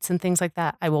sheets and things like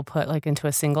that, I will put like into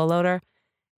a single loader.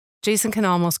 Jason can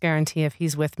almost guarantee if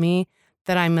he's with me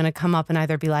that I'm going to come up and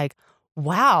either be like,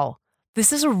 wow,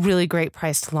 this is a really great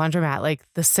price to laundromat. Like,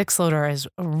 the 6 loader is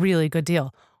a really good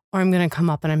deal. Or I'm going to come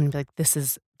up and I'm going to be like, this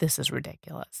is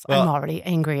ridiculous. Well, I'm already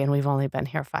angry and we've only been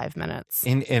here 5 minutes.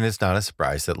 And it's not a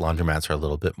surprise that laundromats are a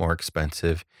little bit more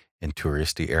expensive in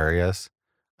touristy areas.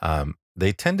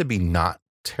 They tend to be not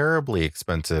terribly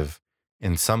expensive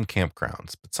in some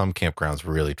campgrounds, but some campgrounds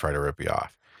really try to rip you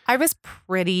off. I was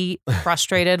pretty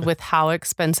frustrated with how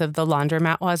expensive the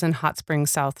laundromat was in Hot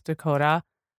Springs, South Dakota.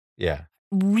 Yeah.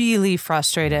 Really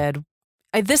frustrated.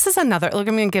 This is another, look,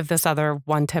 I'm going to give this other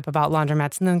one tip about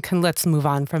laundromats and then let's move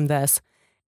on from this.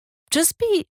 Just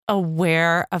be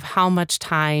aware of how much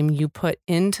time you put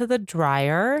into the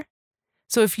dryer.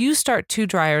 So if you start 2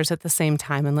 dryers at the same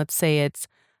time, and let's say it's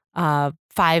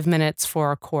 5 minutes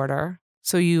for a quarter,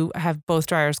 so you have both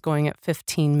dryers going at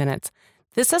 15 minutes.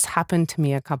 This has happened to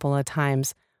me a couple of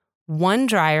times. One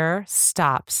dryer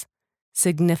stops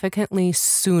significantly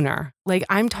sooner. Like,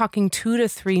 I'm talking 2 to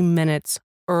 3 minutes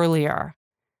earlier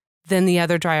than the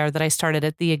other dryer that I started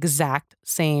at the exact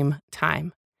same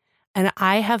time. And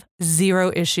I have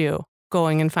zero issue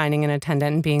going and finding an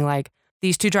attendant and being like,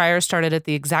 these 2 dryers started at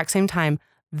the exact same time.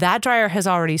 That dryer has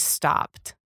already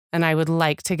stopped, and I would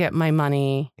like to get my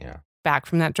money back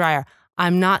from that dryer.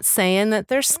 I'm not saying that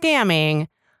they're scamming.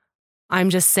 I'm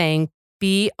just saying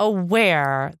be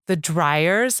aware the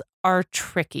dryers are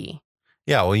tricky.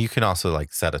 Yeah, well, you can also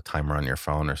like set a timer on your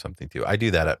phone or something too. I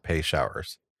do that at pay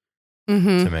showers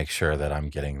to make sure that I'm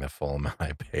getting the full amount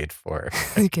I paid for.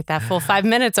 You get that full 5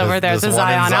 minutes over there at the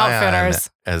Zion Outfitters.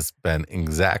 Has been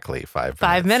exactly 5 minutes.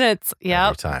 5 minutes. Yep.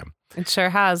 Every time. It sure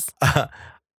has.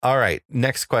 All right.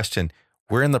 Next question.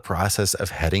 We're in the process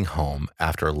of heading home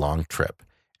after a long trip,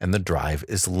 and the drive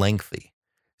is lengthy.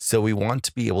 So we want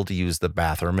to be able to use the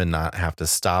bathroom and not have to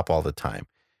stop all the time.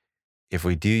 If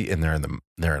we do, and they're in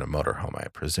a motorhome, I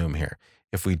presume here.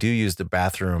 If we do use the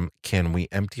bathroom, can we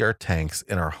empty our tanks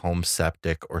in our home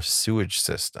septic or sewage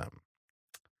system?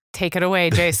 Take it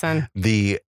away, Jason.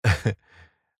 The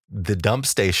dump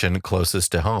station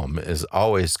closest to home is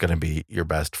always going to be your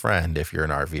best friend if you're an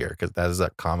RVer, because that is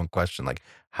a common question. Like,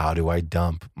 how do I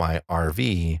dump my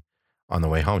RV on the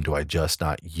way home? Do I just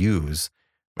not use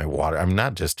my water? I mean,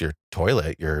 not just your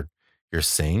toilet, your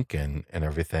sink and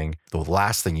everything. The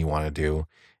last thing you want to do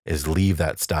is leave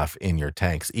that stuff in your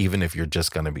tanks, even if you're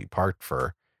just going to be parked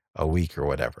for a week or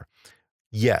whatever.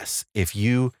 Yes, if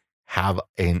you have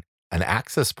an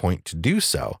access point to do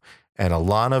so, and a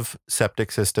lot of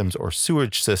septic systems or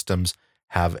sewage systems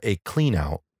have a clean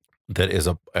out that is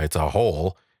it's a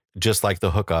hole, just like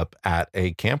the hookup at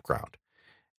a campground.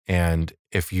 And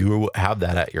if you have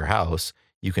that at your house,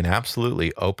 you can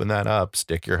absolutely open that up,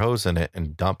 stick your hose in it,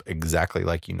 and dump exactly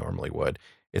like you normally would.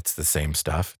 It's the same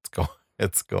stuff.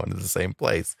 It's going to the same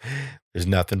place. There's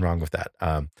nothing wrong with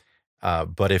that.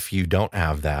 But if you don't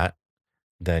have that,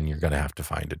 then you're going to have to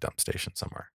find a dump station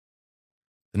somewhere.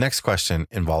 The next question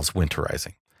involves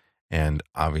winterizing. And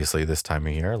obviously this time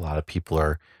of year, a lot of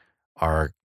people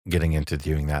are getting into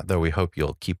doing that, though we hope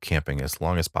you'll keep camping as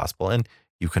long as possible. And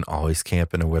you can always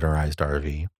camp in a winterized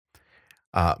RV.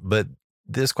 But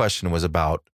this question was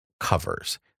about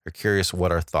covers. They're curious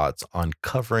what our thoughts on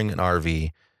covering an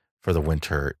RV for the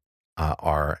winter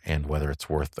are and whether it's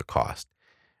worth the cost.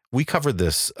 We covered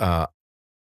this, I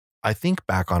think,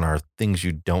 back on our things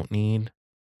you don't need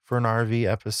for an RV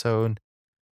episode.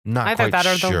 Not either quite that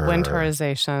or sure. the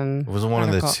winterization. It was one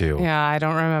of the two. Yeah, I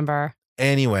don't remember.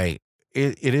 Anyway,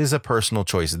 it is a personal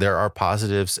choice. There are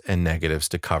positives and negatives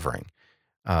to covering.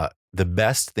 The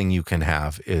best thing you can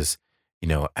have is,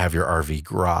 have your RV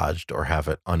garaged or have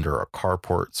it under a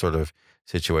carport sort of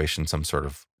situation, some sort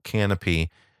of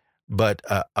canopy. But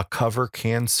a cover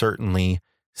can certainly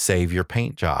save your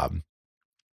paint job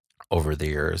over the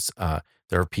years.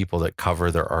 There are people that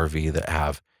cover their RV that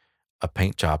have a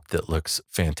paint job that looks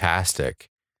fantastic,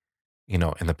 and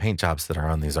the paint jobs that are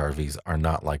on these RVs are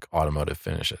not like automotive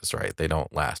finishes, right? They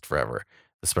don't last forever,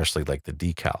 especially like the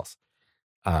decals.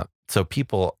 So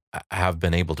people have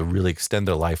been able to really extend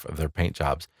their life of their paint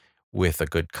jobs with a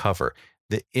good cover.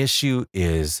 The issue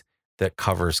is that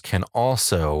covers can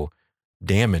also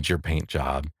damage your paint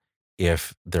job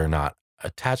if they're not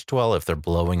attached well, if they're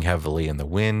blowing heavily in the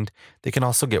wind. They can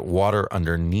also get water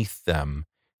underneath them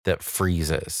that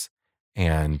freezes.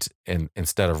 And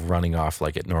instead of running off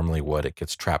like it normally would, it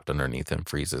gets trapped underneath and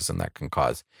freezes, and that can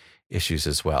cause issues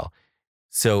as well.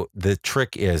 So the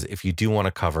trick is, if you do want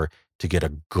to cover, to get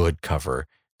a good cover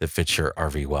that fits your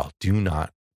RV well. Do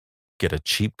not get a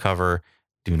cheap cover.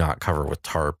 Do not cover with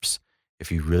tarps.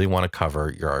 If you really want to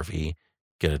cover your RV,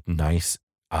 get a nice,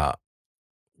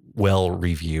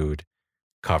 well-reviewed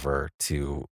cover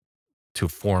to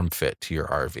form fit to your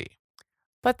RV.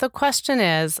 But the question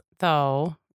is,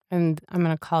 though, and I'm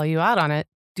going to call you out on it,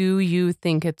 do you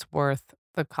think it's worth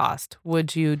the cost?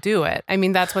 Would you do it? I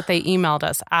mean, that's what they emailed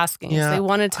us asking. Yeah. They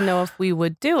wanted to know if we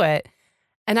would do it.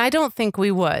 And I don't think we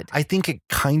would. I think it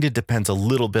kind of depends a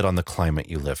little bit on the climate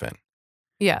you live in.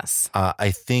 Yes.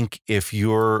 I think if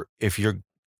you're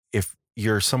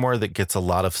somewhere that gets a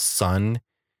lot of sun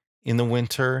in the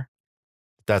winter,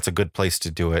 that's a good place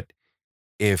to do it.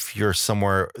 If you're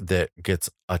somewhere that gets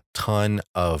a ton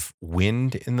of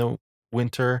wind in the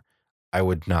winter, I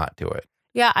would not do it.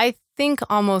 Yeah, I think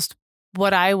almost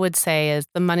what I would say is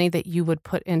the money that you would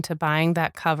put into buying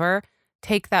that cover,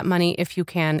 take that money if you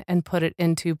can and put it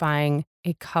into buying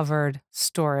a covered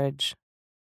storage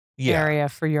area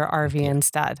for your RV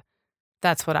instead.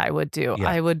 That's what I would do. Yeah.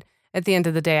 I would, at the end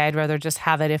of the day, I'd rather just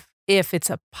have it if it's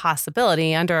a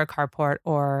possibility under a carport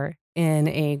or in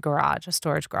a garage, a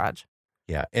storage garage.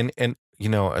 Yeah. And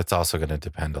it's also going to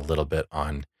depend a little bit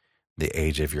on the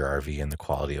age of your RV and the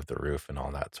quality of the roof and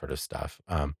all that sort of stuff.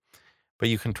 But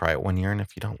you can try it 1 year, and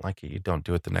if you don't like it, you don't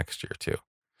do it the next year too.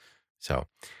 So,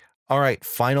 all right,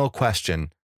 final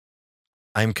question.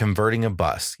 I'm converting a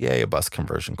bus. Yay, a bus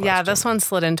conversion question. Yeah, this one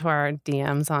slid into our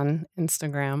DMs on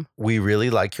Instagram. We really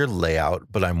like your layout,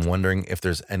 but I'm wondering if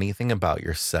there's anything about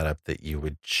your setup that you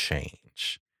would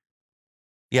change.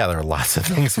 Yeah, there are lots of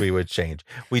things we would change.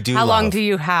 How long do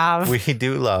you have? We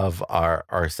do love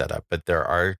our setup, but there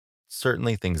are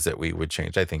certainly things that we would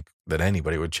change. I think that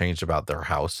anybody would change about their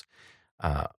house.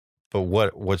 But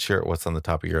what's on the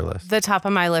top of your list? The top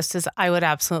of my list is I would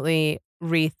absolutely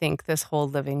rethink this whole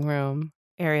living room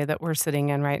area that we're sitting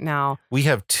in right now. We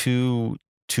have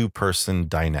two-person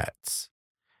dinettes,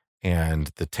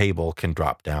 and the table can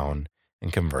drop down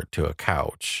and convert to a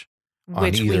couch.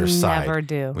 Which on either we side. never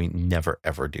do. We never,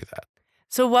 ever do that.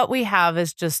 So what we have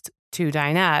is just two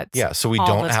dinettes. Yeah, so we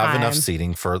don't have enough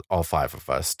seating for all five of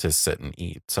us to sit and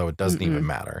eat. So it doesn't even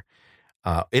matter.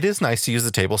 It is nice to use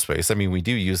the table space. I mean, we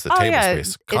do use the table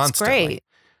space constantly. It's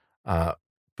great.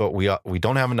 But we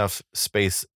don't have enough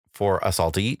space for us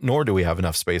all to eat, nor do we have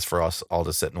enough space for us all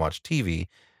to sit and watch TV.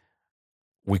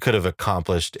 We could have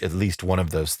accomplished at least one of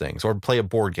those things, or play a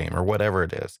board game or whatever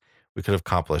it is. We could have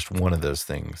accomplished one of those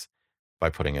things by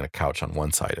putting in a couch on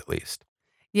one side at least.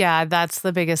 Yeah, that's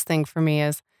the biggest thing for me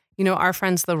is, our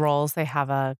friends, the Rolls, they have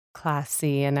a Class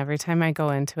C, and every time I go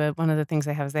into it, one of the things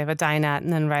they have is they have a dinette,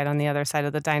 and then right on the other side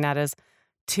of the dinette is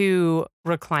two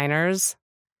recliners.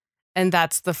 And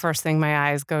that's the first thing my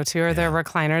eyes go to are their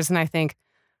recliners. And I think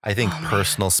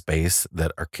personal space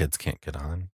that our kids can't get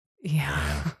on.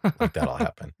 Yeah. Like that'll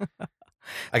happen.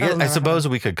 I suppose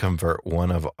we could convert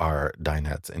one of our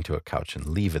dinettes into a couch and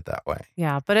leave it that way.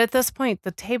 Yeah. But at this point,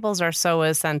 the tables are so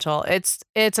essential. It's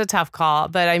a tough call,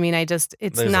 but I mean, it's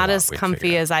There's not as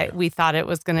comfy as we thought it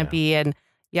was going to be. And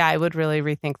yeah, I would really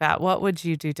rethink that. What would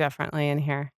you do differently in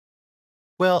here?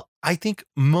 Well, I think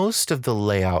most of the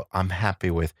layout I'm happy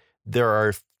with. There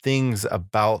are things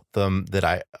about it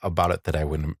that I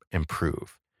would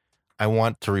improve. I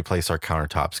want to replace our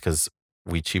countertops because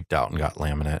we cheaped out and got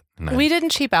laminate. And we didn't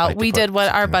cheap out. We did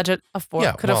what our budget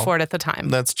could afford at the time.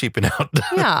 That's cheaping out.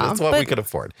 Yeah, that's what we could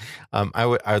afford. I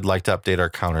would like to update our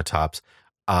countertops.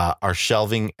 Our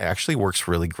shelving actually works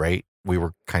really great. We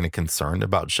were kind of concerned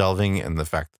about shelving and the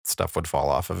fact that stuff would fall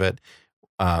off of it.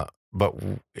 But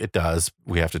it does.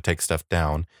 We have to take stuff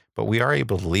down, but we are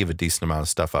able to leave a decent amount of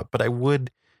stuff up. But I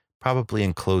would probably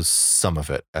enclose some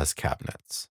of it as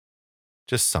cabinets,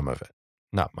 just some of it,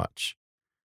 not much.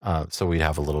 So we'd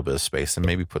have a little bit of space and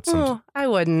maybe put some. Oh, I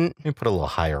wouldn't. Maybe put a little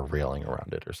higher railing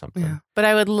around it or something. Yeah. But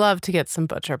I would love to get some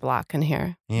butcher block in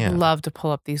here. Yeah. Love to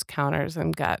pull up these counters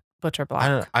and get butcher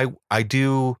block. I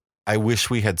do. I wish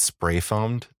we had spray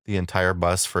foamed the entire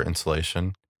bus for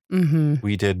insulation. Mm-hmm.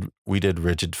 We did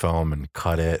rigid foam and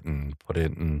cut it and put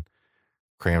it and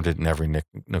crammed it in every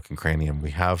nook and cranny. And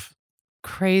we have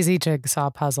crazy jigsaw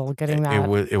puzzle getting that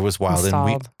It was wild.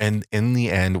 installed. And in the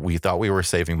end, we thought we were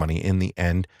saving money. In the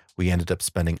end, we ended up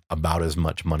spending about as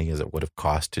much money as it would have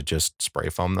cost to just spray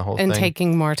foam the whole And thing.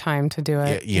 taking more time to do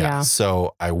it. Yeah.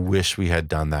 So I wish we had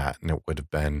done that, and it would have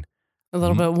been A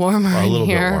little bit warmer a in little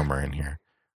here. bit warmer in here.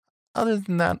 Other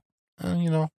than that,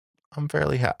 I'm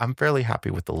fairly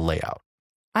happy with the layout.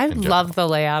 I in love general. the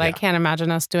layout. I Yeah. can't imagine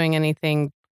us doing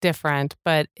anything different,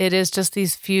 but it is just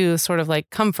these few sort of like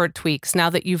comfort tweaks now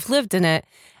that you've lived in it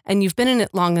and you've been in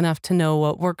it long enough to know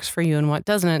what works for you and what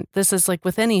doesn't. This is like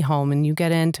with any home, and you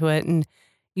get into it and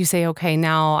you say, okay,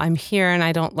 now I'm here and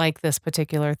I don't like this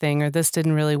particular thing, or this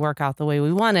didn't really work out the way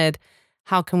we wanted.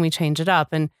 How can we change it up?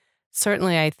 And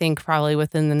certainly I think probably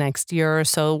within the next year or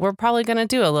so, we're probably going to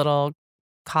do a little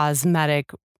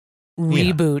cosmetic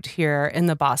reboot here in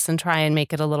the bus and try and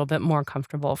make it a little bit more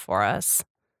comfortable for us.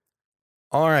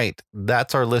 All right,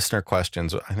 that's our listener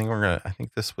questions. I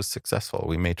think this was successful.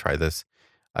 We may try this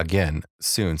again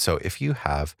soon. So if you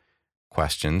have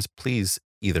questions, please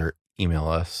either email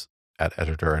us at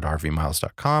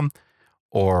editor@rvmiles.com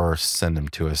or send them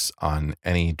to us on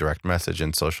any direct message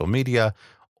in social media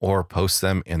or post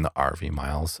them in the RV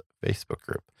Miles Facebook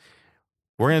group.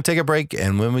 We're going to take a break,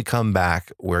 and when we come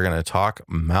back, we're going to talk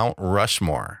Mount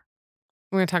Rushmore.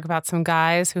 We're going to talk about some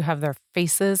guys who have their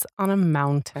faces on a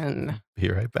mountain. Be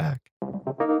right back.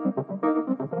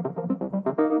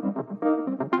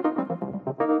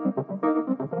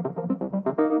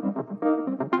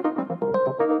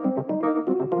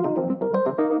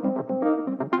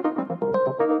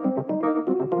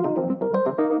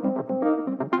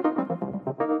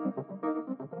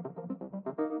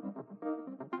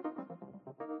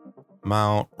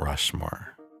 Mount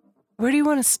Rushmore. Where do you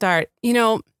want to start?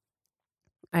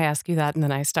 I ask you that and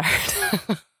then I start.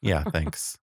 Yeah,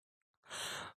 thanks.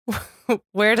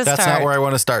 Where to That's start? not where I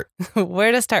want to start.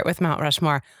 Where to start with Mount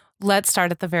Rushmore? Let's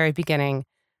start at the very beginning.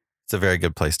 It's a very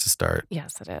good place to start.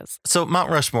 Yes, it is. So Mount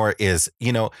Rushmore is,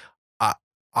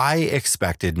 I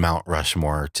expected Mount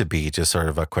Rushmore to be just sort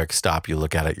of a quick stop. You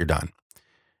look at it, you're done.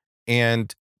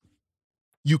 And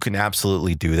you can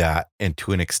absolutely do that. And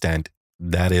to an extent,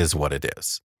 that is what it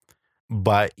is.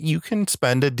 But you can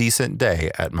spend a decent day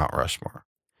at Mount Rushmore.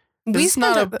 It's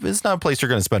not a place you're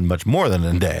going to spend much more than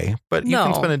a day, but you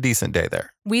can No. spend a decent day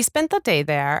there. We spent the day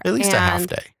there. At least a half and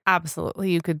day.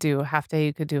 Absolutely. You could do a half day,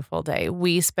 you could do a full day.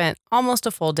 We spent almost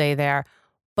a full day there.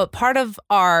 But part of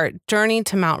our journey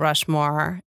to Mount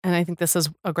Rushmore, and I think this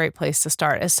is a great place to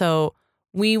start, is so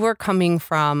we were coming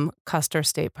from Custer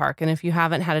State Park. And if you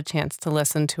haven't had a chance to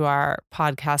listen to our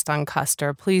podcast on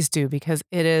Custer, please do, because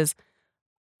it is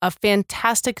a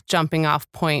fantastic jumping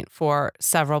off point for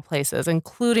several places,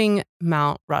 including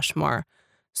Mount Rushmore.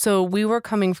 So we were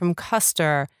coming from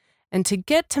Custer, and to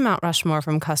get to Mount Rushmore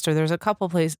from Custer, there's a couple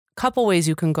ways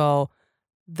you can go.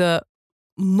 The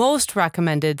most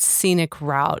recommended scenic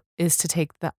route is to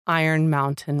take the Iron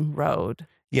Mountain Road.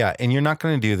 Yeah, and you're not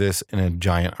going to do this in a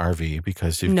giant RV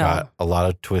because you've got a lot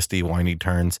of twisty, windy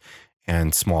turns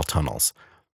and small tunnels.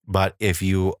 But if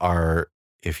you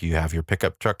have your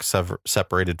pickup truck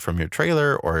separated from your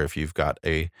trailer, or if you've got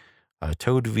a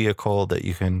towed vehicle that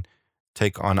you can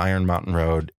take on Iron Mountain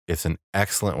Road, it's an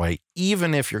excellent way.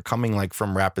 Even if you're coming like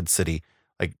from Rapid City,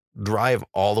 like drive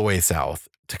all the way south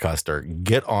to Custer,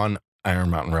 get on Iron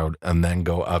Mountain Road, and then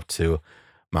go up to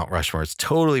Mount Rushmore. It's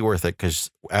totally worth it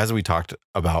because, as we talked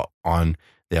about on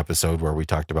the episode where we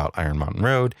talked about Iron Mountain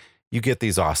Road, you get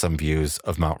these awesome views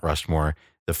of Mount Rushmore.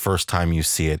 The first time you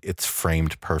see it, it's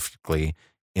framed perfectly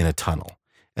in a tunnel.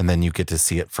 And then you get to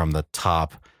see it from the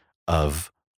top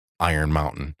of Iron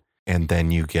Mountain. And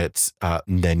then you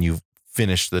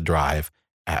finish the drive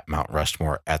at Mount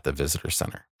Rushmore at the visitor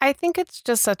center. I think it's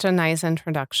just such a nice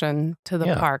introduction to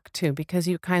the park too, because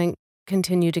you kind of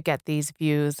continue to get these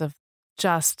views of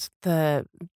just the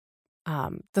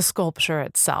sculpture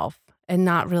itself, and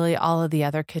not really all of the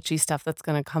other kitschy stuff that's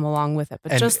going to come along with it,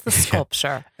 but just the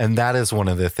sculpture. And that is one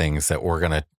of the things that we're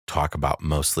going to talk about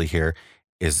mostly here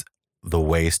is the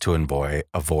ways to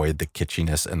avoid the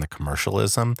kitschiness and the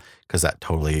commercialism, because that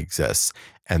totally exists.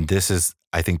 And this is,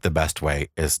 I think, the best way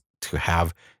is to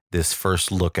have this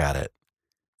first look at it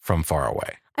from far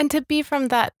away. And to be from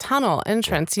that tunnel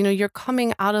entrance, you're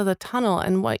coming out of the tunnel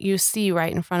and what you see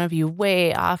right in front of you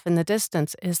way off in the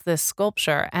distance is this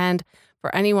sculpture. And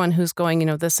for anyone who's going,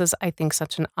 this is, I think,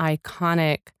 such an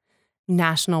iconic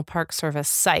National Park Service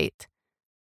site.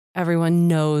 Everyone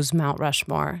knows Mount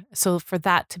Rushmore. So for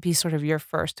that to be sort of your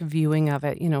first viewing of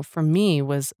it, for me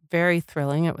was very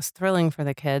thrilling. It was thrilling for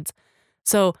the kids.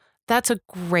 So that's a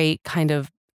great kind of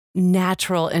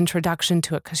natural introduction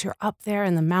to it because you're up there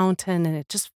in the mountain and it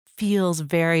just feels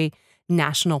very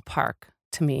national park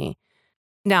to me.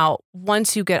 Now,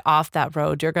 once you get off that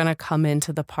road, you're going to come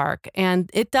into the park, and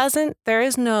there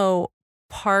is no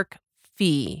park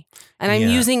fee. And I'm Yeah.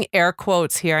 using air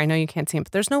quotes here. I know you can't see them,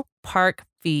 but there's no park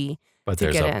fee But to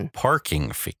there's get a in.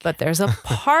 parking fee. But there's a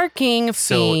parking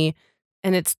So- fee,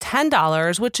 and it's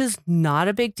 $10, which is not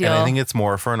a big deal. And I think it's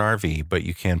more for an RV, but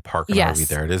you can park an Yes. RV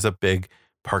there. It is a big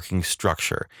parking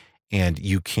structure, and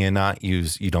you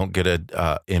don't get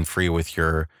a in free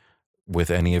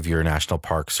with any of your National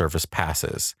Park Service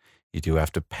passes. You do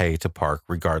have to pay to park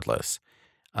regardless.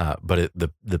 But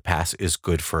the pass is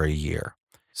good for a year.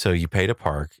 So you pay to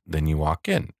park, then you walk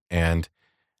in. And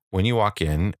when you walk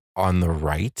in, on the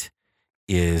right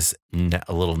is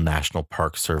a little National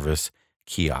Park Service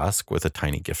kiosk with a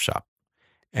tiny gift shop.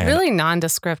 And, really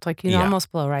nondescript, like you Yeah.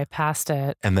 almost blow right past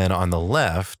it. and then on the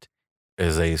left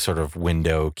is a sort of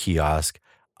window kiosk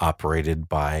operated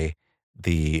by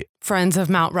the Friends of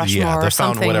Mount Rushmore the or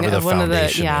something. whatever the one of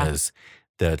foundation yeah. is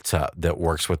that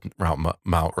works with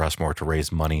Mount Rushmore to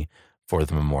raise money for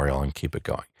the memorial and keep it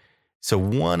going. So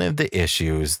one of the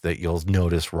issues that you'll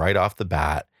notice right off the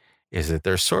bat is that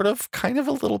there's sort of kind of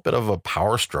a little bit of a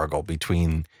power struggle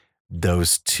between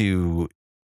those two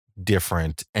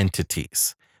different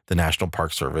entities, the National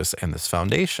Park Service and this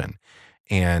foundation.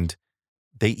 And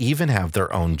they even have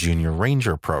their own junior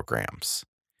ranger programs.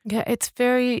 Yeah, it's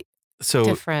very So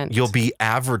different. you'll be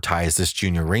advertised this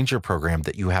junior ranger program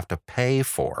that you have to pay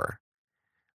for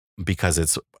because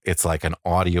it's like an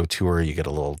audio tour. You get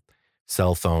a little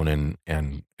cell phone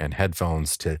and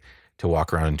headphones to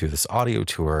walk around and do this audio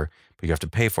tour, but you have to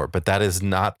pay for it. But that is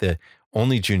not the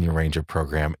only junior ranger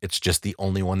program. It's just the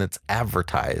only one that's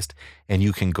advertised, and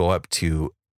you can go up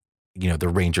to, the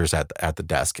rangers at the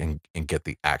desk and get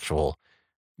the actual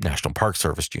National Park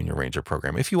Service Junior Ranger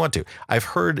program if you want to. I've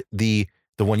heard the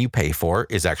one you pay for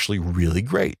is actually really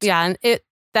great. Yeah, and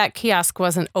that kiosk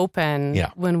wasn't open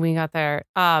when we got there.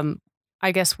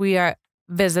 I guess we are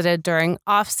visited during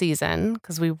off season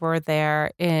because we were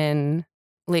there in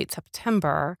late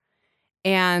September.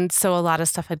 And so a lot of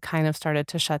stuff had kind of started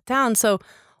to shut down. So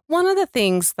one of the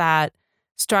things that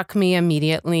struck me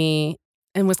immediately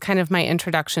and was kind of my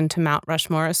introduction to Mount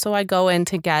Rushmore. So I go in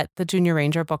to get the Junior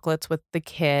Ranger booklets with the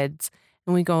kids,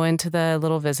 and we go into the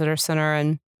little visitor center,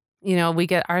 and, we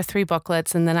get our 3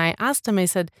 booklets. And then I asked him, I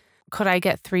said, could I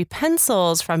get 3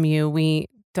 pencils from you? We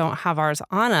don't have ours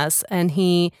on us. And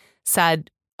he said,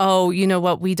 oh, you know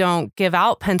what? We don't give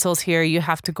out pencils here. You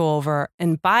have to go over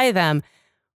and buy them.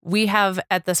 We have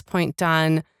at this point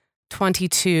done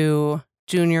 22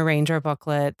 Junior Ranger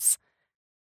booklets,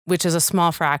 which is a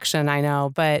small fraction, I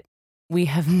know, but we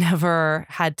have never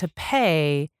had to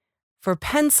pay for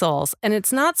pencils. And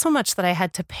it's not so much that I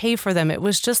had to pay for them. It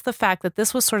was just the fact that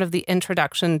this was sort of the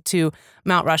introduction to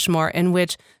Mount Rushmore, in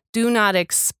which do not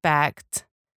expect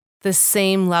the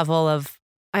same level of,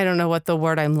 I don't know what the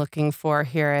word I'm looking for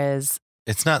here is.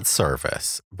 It's not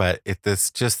service, but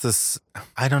it's just this,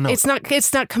 I don't know. It's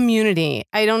not community.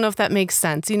 I don't know if that makes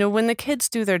sense. When the kids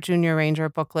do their Junior Ranger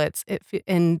booklets,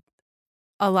 and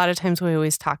a lot of times we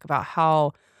always talk about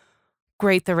how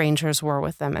great the Rangers were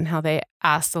with them and how they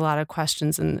asked a lot of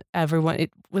questions and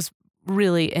it was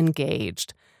really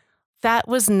engaged. That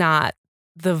was not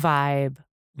the vibe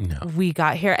we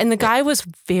got here. And the guy was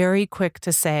very quick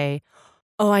to say,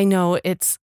 oh, I know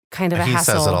it's kind of a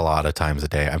hassle. He says it a lot of times a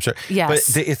day, I'm sure.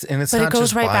 Yes. But it's But not it goes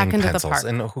just right buying back into the pencils. park.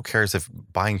 And who cares if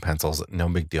buying pencils, no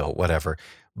big deal, whatever.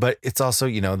 But it's also,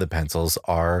 the pencils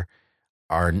are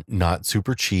not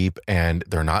super cheap, and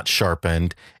they're not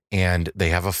sharpened, and they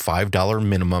have a $5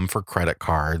 minimum for credit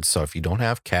cards. So if you don't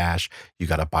have cash, you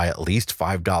got to buy at least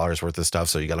 $5 worth of stuff.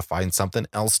 So you got to find something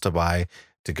else to buy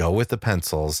to go with the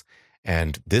pencils.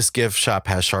 And this gift shop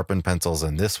has sharpened pencils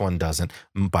and this one doesn't.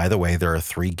 By the way, there are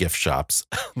 3 gift shops.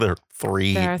 There are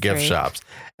 3 gift shops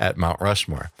at Mount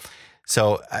Rushmore.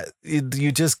 So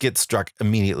you just get struck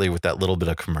immediately with that little bit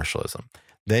of commercialism.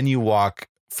 Then you walk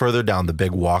further down the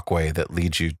big walkway that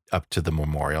leads you up to the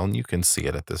memorial, and you can see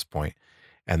it at this point.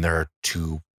 And there are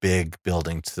 2 big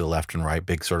buildings to the left and right,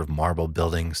 big sort of marble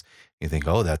buildings. You think,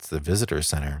 oh, that's the visitor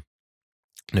center.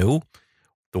 No,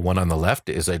 the one on the left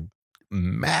is a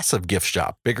massive gift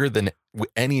shop, bigger than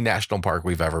any national park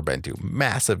we've ever been to.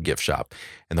 Massive gift shop.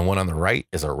 And the one on the right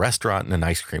is a restaurant and an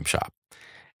ice cream shop.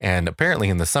 And apparently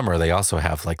in the summer, they also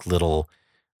have like little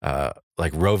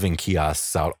like roving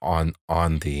kiosks out on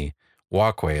the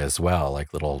walkway as well,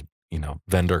 like little,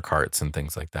 vendor carts and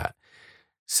things like that.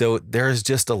 So there's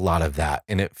just a lot of that,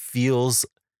 and it feels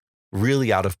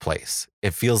really out of place.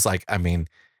 It feels like,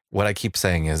 what I keep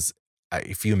saying is,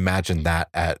 if you imagine that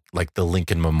at like the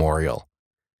Lincoln Memorial,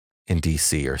 in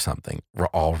DC or something,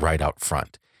 all right out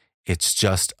front. It's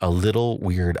just a little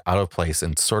weird, out of place,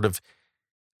 and sort of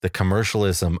the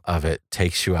commercialism of it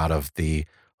takes you out of the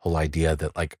whole idea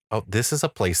that, like, oh, this is a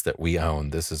place that we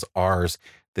own. This is ours.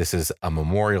 This is a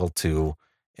memorial to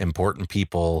important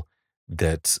people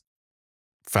that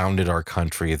founded our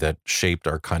country, that shaped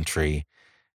our country.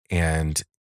 And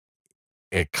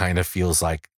it kind of feels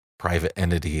like private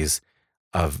entities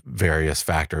of various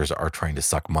factors are trying to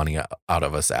suck money out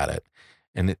of us at it.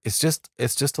 And it's just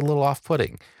a little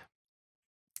off-putting.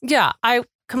 Yeah, I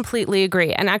completely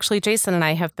agree. And actually, Jason and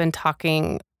I have been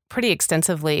talking pretty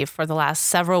extensively for the last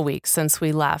several weeks since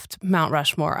we left Mount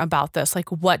Rushmore about this. Like,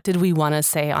 what did we want to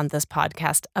say on this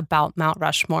podcast about Mount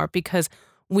Rushmore? Because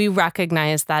we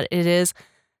recognize that it is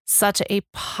such a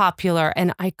popular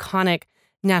and iconic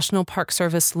National Park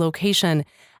Service location.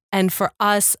 And for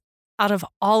us, out of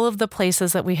all of the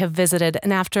places that we have visited,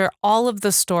 and after all of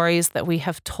the stories that we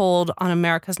have told on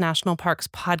America's National Parks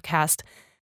podcast,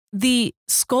 the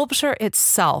sculpture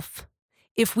itself,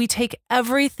 if we take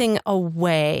everything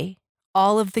away,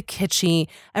 all of the kitschy,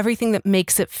 everything that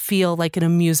makes it feel like an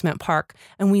amusement park,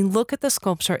 and we look at the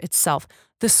sculpture itself,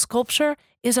 the sculpture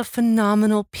is a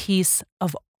phenomenal piece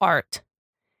of art.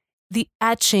 The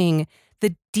etching,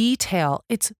 the detail,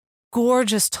 it's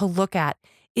gorgeous to look at.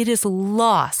 It is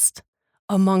lost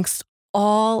amongst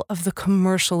all of the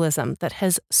commercialism that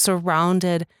has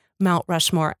surrounded Mount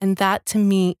Rushmore. And that, to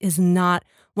me, is not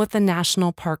what the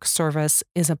National Park Service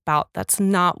is about. That's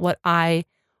not what I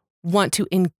want to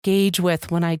engage with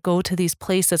when I go to these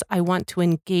places. I want to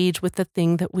engage with the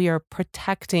thing that we are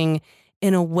protecting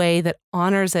in a way that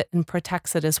honors it and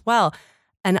protects it as well.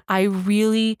 And I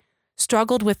really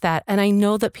struggled with that. And I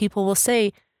know that people will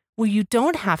say, well, you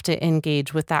don't have to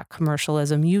engage with that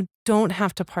commercialism. You don't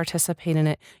have to participate in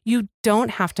it. You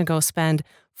don't have to go spend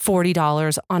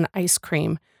 $40 on ice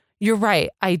cream. You're right.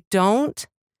 I don't.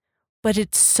 But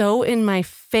it's so in my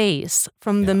face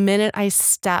from the minute I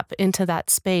step into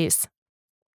that space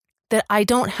that I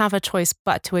don't have a choice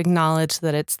but to acknowledge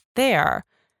that it's there.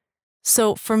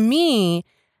 So for me,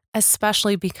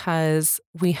 especially because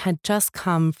we had just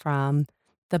come from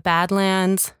the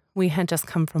Badlands, we had just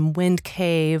come from Wind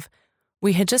Cave,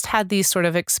 we had just had these sort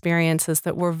of experiences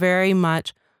that were very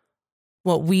much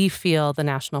what we feel the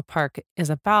national park is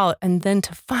about. And then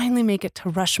to finally make it to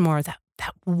Rushmore, that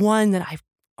one that I've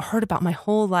heard about my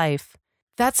whole life,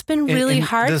 that's been really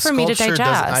hard for me to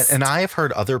digest. And I have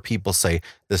heard other people say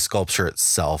the sculpture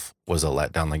itself was a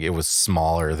letdown, like it was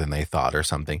smaller than they thought or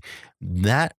something.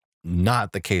 That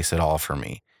not the case at all for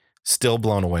me. Still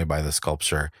blown away by the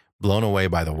sculpture, blown away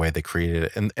by the way they created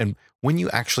it. And when you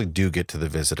actually do get to the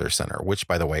visitor center, which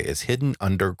by the way is hidden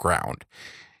underground,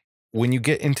 when you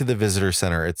get into the visitor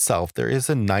center itself, there is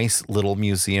a nice little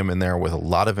museum in there with a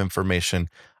lot of information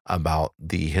about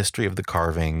the history of the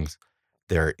carvings.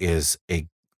 There is a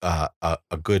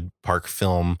good park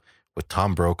film with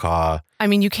Tom Brokaw. I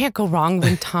mean, you can't go wrong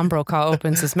when Tom Brokaw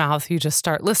opens his mouth. You just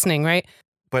start listening, right?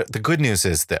 But the good news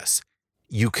is this: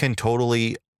 you can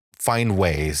totally find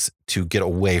ways to get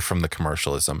away from the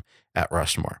commercialism at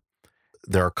Rushmore.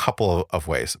 There are a couple of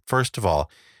ways. First of all,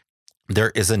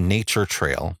 there is a nature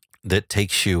trail that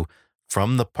takes you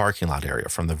from the parking lot area,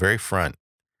 from the very front,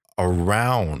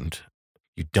 around.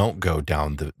 You don't go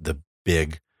down the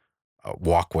big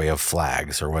walkway of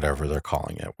flags or whatever they're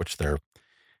calling it, which they're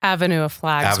Avenue of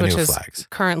Flags, which is Flags.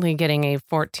 Currently getting a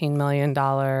 $14 million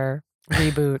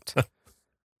reboot.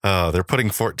 Oh, they're putting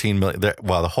 14 million.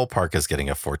 Well, the whole park is getting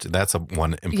a 14. That's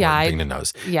one important thing to know.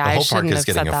 Yeah, the whole park is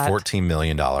getting a $14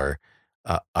 million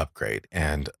upgrade,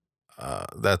 and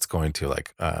that's going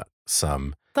to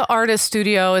some. The artist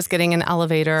studio is getting an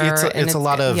elevator. It's a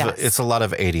lot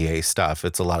of ADA stuff.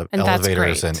 It's a lot of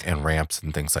elevators and ramps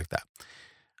and things like that.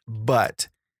 But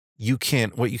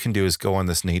what you can do is go on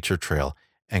this nature trail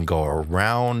and go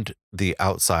around the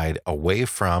outside, away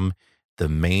from the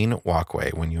main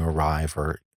walkway when you arrive,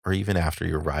 or even after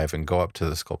you arrive, and go up to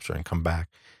the sculpture and come back.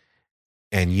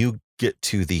 And you get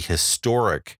to the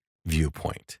historic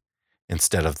viewpoint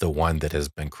instead of the one that has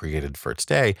been created for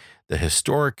today. The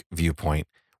historic viewpoint,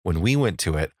 when we went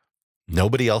to it,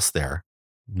 nobody else there,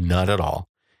 none at all.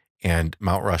 And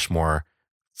Mount Rushmore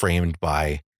framed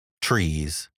by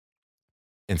trees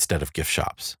instead of gift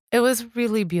shops. It was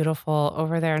really beautiful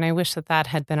over there. And I wish that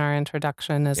had been our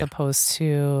introduction as opposed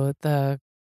to the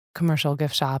commercial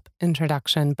gift shop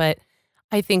introduction. But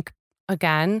I think,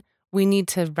 again, we need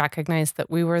to recognize that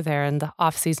we were there in the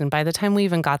off season. By the time we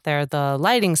even got there, the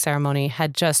lighting ceremony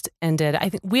had just ended. I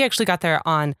think we actually got there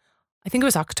on I think it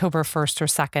was October 1st or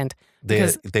 2nd.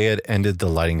 They had ended the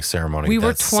lighting ceremony. We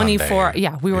were that 24. Sunday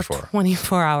Yeah, we were before.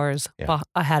 24 hours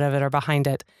ahead of it or behind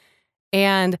it.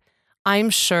 And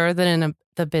I'm sure that in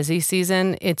the busy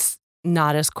season, it's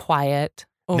not as quiet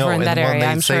over in that area.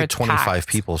 I'm sure it's 25 packed.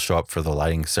 people show up for the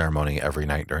lighting ceremony every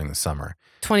night during the summer.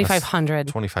 2,500.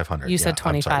 2,500. You said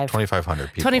 25. 2,500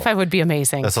 people. 25 would be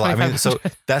amazing. That's a lot. I mean, so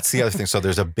that's the other thing. So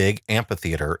there's a big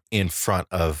amphitheater in front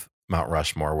of Mount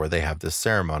Rushmore where they have this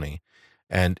ceremony.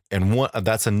 And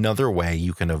that's another way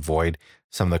you can avoid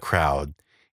some of the crowd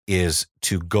is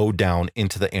to go down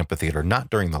into the amphitheater, not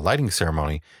during the lighting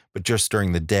ceremony, but just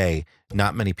during the day.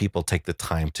 Not many people take the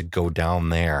time to go down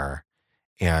there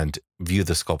and view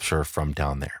the sculpture from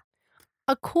down there.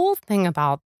 A cool thing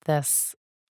about this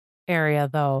area,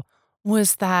 though,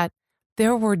 was that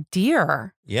there were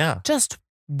deer just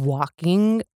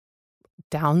walking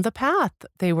down the path.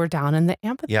 They were down in the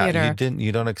amphitheater. Yeah,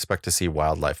 you don't expect to see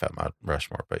wildlife at Mount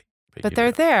Rushmore, but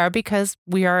they're there because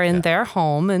we are in their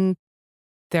home and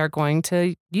they're going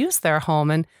to use their home.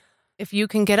 And if you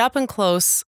can get up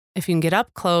close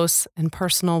and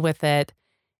personal with it,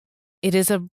 it is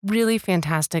a really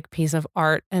fantastic piece of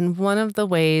art. And one of the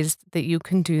ways that you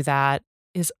can do that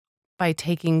is by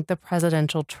taking the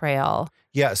Presidential Trail.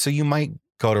 Yeah, so you might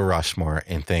go to Rushmore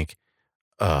and think,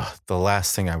 the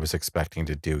last thing I was expecting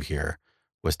to do here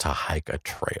was to hike a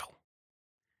trail.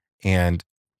 And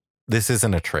this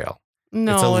isn't a trail.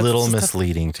 No, it's a little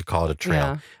misleading to call it a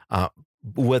trail. Yeah.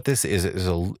 What this is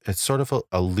it's sort of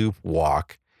a loop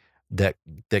walk that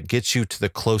gets you to the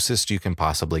closest you can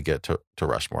possibly get to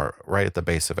Rushmore, right at the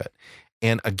base of it.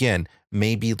 And again,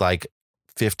 maybe like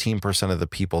 15% of the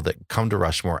people that come to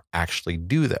Rushmore actually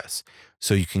do this.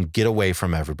 So you can get away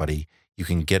from everybody. You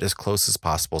can get as close as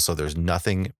possible. So there's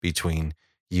nothing between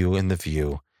you and the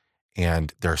view.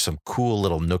 And there are some cool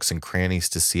little nooks and crannies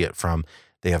to see it from.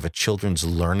 They have a children's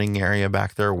learning area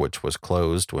back there, which was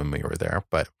closed when we were there,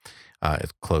 but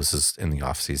it closes in the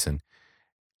off season.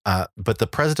 But the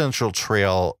Presidential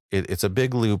Trail, it's a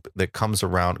big loop that goes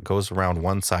around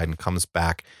one side and comes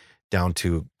back down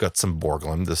to Gutzon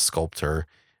Borglum, the sculptor,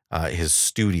 his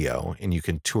studio, and you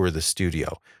can tour the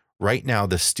studio. Right now,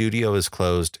 the studio is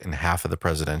closed and half of the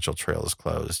Presidential Trail is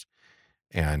closed.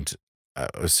 And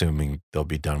assuming they'll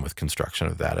be done with construction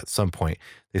of that at some point.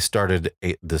 They started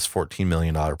this $14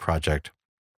 million project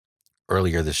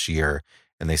earlier this year,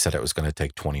 and they said it was going to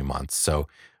take 20 months. So,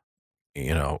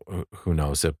 who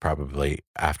knows? It probably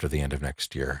after the end of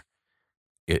next year,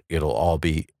 it'll all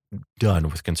be done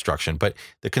with construction. But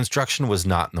the construction was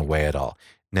not in the way at all.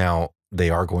 Now, they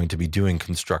are going to be doing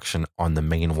construction on the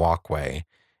main walkway,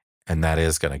 and that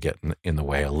is going to get in the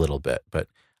way a little bit. But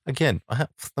again,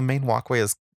 the main walkway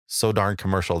is so darn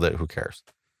commercial that who cares?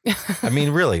 I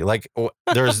mean, really, like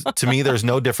to me, there's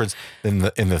no difference in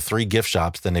the three gift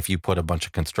shops than if you put a bunch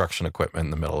of construction equipment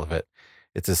in the middle of it.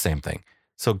 It's the same thing.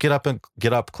 So get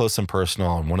up close and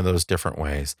personal in one of those different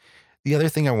ways. The other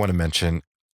thing I want to mention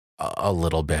a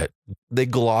little bit, they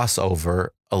gloss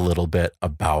over a little bit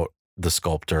about the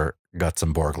sculptor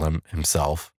Gutzon Borglum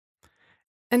himself.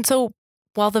 And so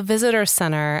while the visitor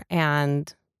center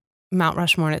and Mount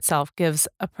Rushmore itself gives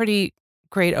a pretty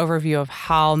great overview of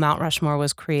how Mount Rushmore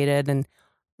was created and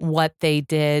what they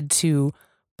did to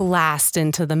blast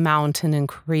into the mountain and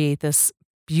create this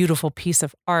beautiful piece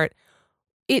of art,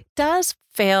 it does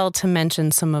fail to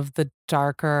mention some of the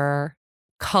darker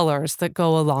colors that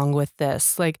go along with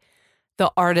this, like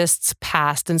the artist's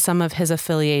past and some of his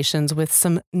affiliations with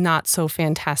some not so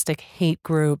fantastic hate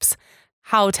groups,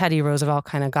 how Teddy Roosevelt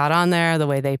kind of got on there, the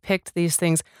way they picked these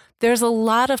things. There's a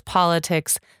lot of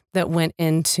politics that went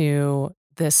into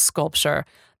this sculpture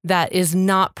that is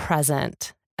not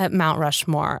present at Mount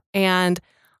Rushmore. And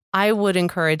I would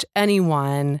encourage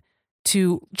anyone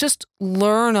to just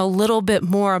learn a little bit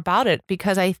more about it,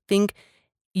 because I think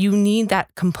you need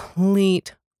that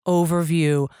complete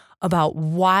overview about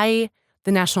why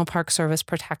the National Park Service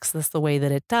protects this the way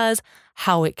that it does,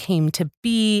 how it came to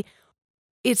be.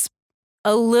 It's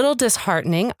a little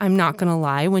disheartening, I'm not going to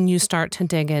lie, when you start to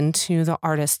dig into the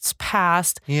artist's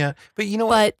past. Yeah, but you know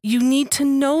what? But you need to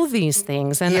know these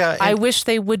things, and I wish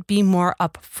they would be more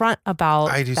upfront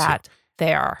about that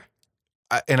there.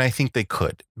 And I think they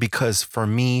could, because for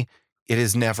me, it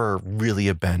has never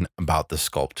really been about the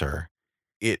sculptor.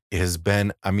 It has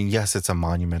been, I mean, yes, it's a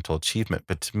monumental achievement,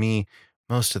 but to me,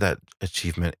 most of that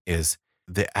achievement is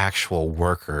the actual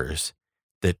workers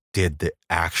that did the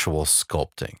actual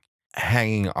sculpting,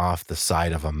 hanging off the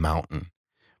side of a mountain,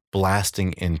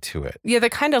 blasting into it. Yeah, the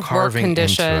kind of work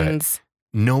conditions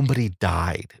nobody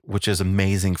died, which is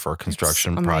amazing for a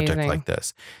construction project amazing. like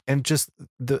this. And just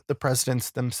the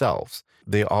presidents themselves,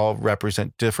 they all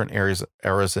represent different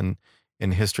eras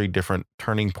in history, different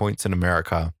turning points in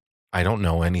America. I don't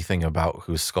know anything about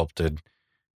who sculpted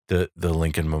the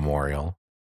Lincoln Memorial.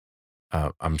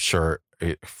 I'm sure,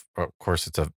 of course,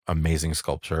 it's an amazing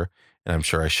sculpture, and I'm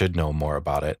sure I should know more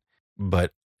about it.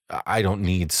 But I don't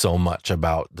need so much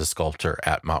about the sculpture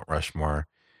at Mount Rushmore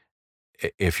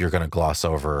if you're going to gloss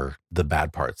over the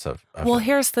bad parts of Well,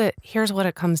 it. here's what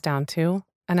it comes down to,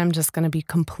 and I'm just going to be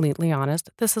completely honest.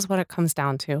 This is what it comes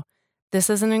down to. This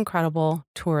is an incredible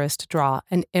tourist draw,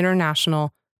 an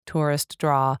international tourist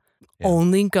draw, Yeah.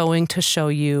 only going to show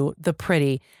you the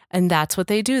pretty. And that's what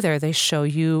they do there. They show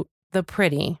you the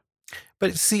pretty.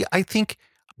 But see, I think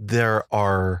there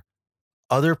are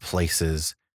other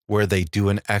places where they do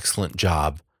an excellent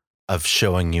job of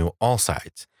showing you all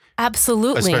sides.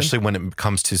 Absolutely. Especially when it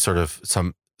comes to sort of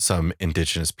some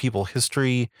indigenous people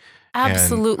history.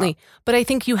 Absolutely. But I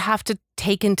think you have to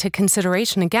take into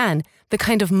consideration, again, the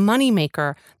kind of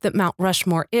moneymaker that Mount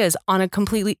Rushmore is on a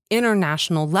completely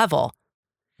international level.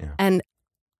 Yeah. And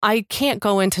I can't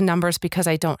go into numbers because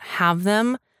I don't have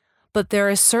them, but there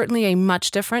is certainly a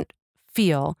much different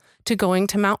feel to going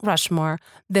to Mount Rushmore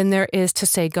than there is to,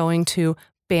 say, going to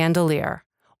Bandelier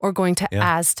or going to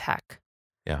Aztec.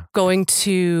 Yeah. Going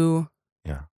to...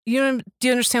 Yeah. Do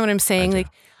you understand what I'm saying? Like,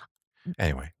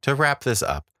 anyway, to wrap this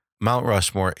up, Mount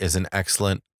Rushmore is an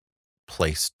excellent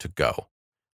place to go.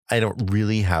 I don't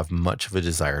really have much of a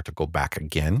desire to go back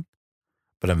again,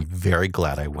 but I'm very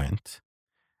glad I went.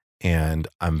 And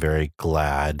I'm very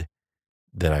glad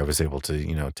that I was able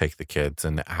to, take the kids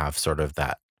and have sort of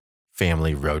that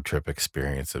family road trip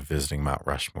experience of visiting Mount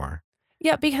Rushmore.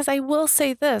 Yeah, because I will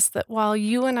say this, that while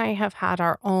you and I have had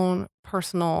our own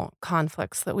personal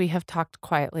conflicts that we have talked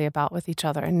quietly about with each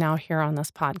other, and now here on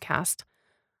this podcast,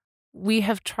 we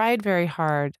have tried very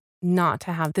hard not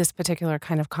to have this particular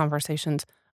kind of conversations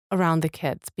around the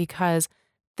kids because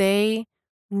they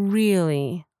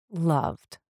really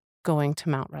loved going to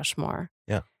Mount Rushmore.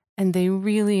 Yeah. And they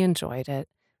really enjoyed it.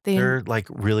 They're like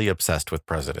really obsessed with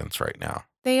presidents right now.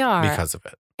 They are. Because of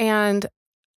it. And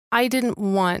I didn't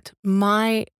want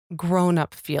my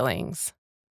grown-up feelings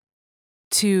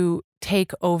to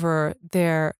take over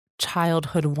their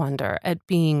childhood wonder at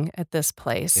being at this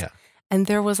place. Yeah. And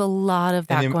there was a lot of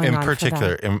that going on for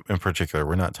them. In particular,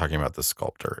 we're not talking about the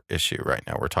sculptor issue right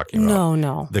now. We're talking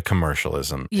about the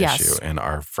commercialism issue and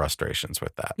our frustrations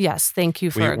with that. Yes, thank you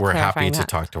for We're happy clarifying to that.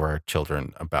 talk to our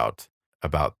children about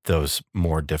those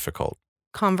more difficult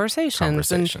conversations.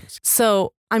 And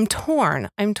so I'm torn.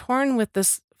 I'm torn with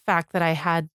this fact that I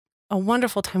had a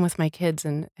wonderful time with my kids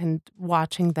and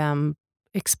watching them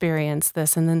experience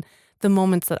this, and then the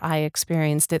moments that I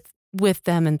experienced it with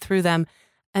them and through them,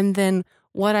 and then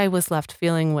what I was left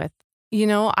feeling with.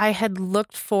 I had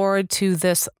looked forward to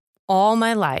this all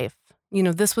my life.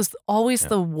 This was always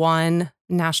the one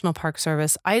National Park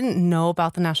Service. I didn't know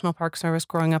about the National Park Service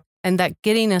growing up, and that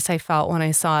giddiness I felt when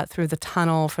I saw it through the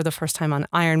tunnel for the first time on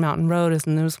Iron Mountain Road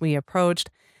as we approached,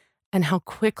 and how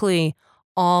quickly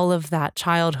all of that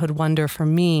childhood wonder for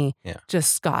me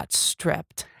just got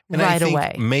stripped right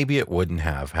away. Maybe it wouldn't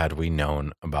have had we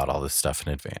known about all this stuff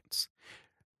in advance.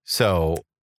 So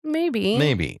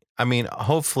maybe. I mean,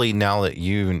 hopefully now that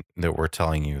we're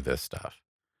telling you this stuff,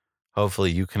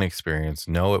 hopefully you can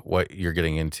know what you're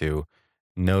getting into,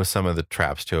 know some of the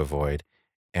traps to avoid,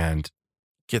 and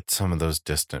get some of those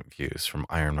distant views from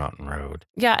Iron Mountain Road.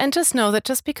 Yeah, and just know that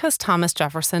just because Thomas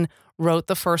Jefferson wrote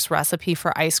the first recipe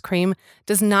for ice cream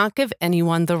does not give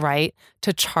anyone the right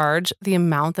to charge the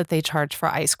amount that they charge for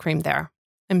ice cream there.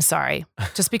 I'm sorry.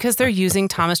 Just because they're using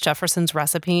Thomas Jefferson's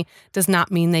recipe does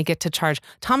not mean they get to charge.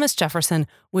 Thomas Jefferson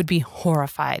would be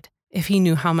horrified if he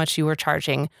knew how much you were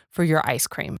charging for your ice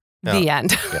cream. The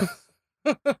end.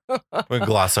 Yeah. We'll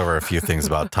gloss over a few things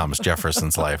about Thomas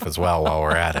Jefferson's life as well while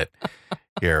we're at it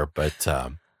here. But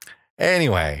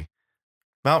anyway,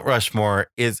 Mount Rushmore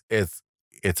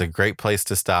it's a great place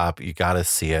to stop. You got to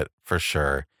see it for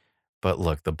sure. But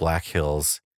look, the Black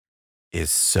Hills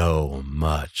is so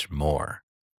much more.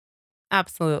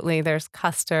 Absolutely. There's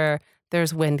Custer,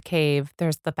 there's Wind Cave,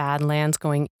 there's the Badlands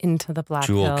going into the Black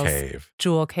Hills.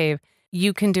 Jewel Cave.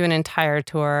 You can do an entire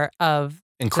tour of...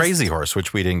 And Crazy Horse,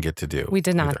 which we didn't get to do. We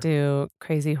did not do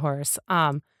Crazy Horse.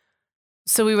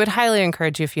 So we would highly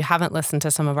encourage you, if you haven't listened to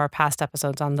some of our past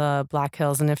episodes on the Black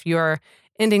Hills, and if you're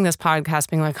ending this podcast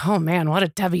being like, oh man, what a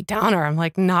Debbie Downer, I'm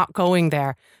like, not going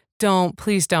there.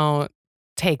 Please don't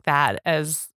take that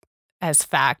as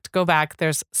fact. Go back.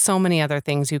 There's so many other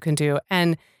things you can do.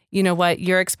 And you know what,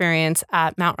 your experience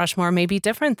at Mount Rushmore may be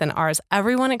different than ours.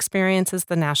 Everyone experiences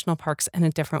the national parks in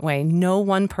a different way. No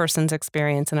one person's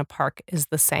experience in a park is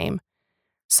the same.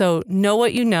 So know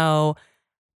what you know.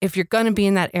 If you're going to be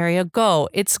in that area, go.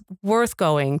 It's worth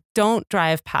going. Don't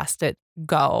drive past it.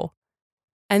 Go.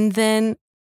 And then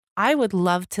I would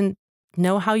love to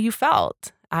know how you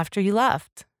felt after you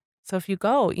left. So if you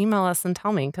go, email us and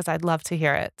tell me, because I'd love to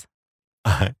hear it.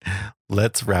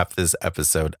 Let's wrap this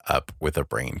episode up with a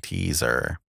brain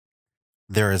teaser.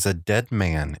 There is a dead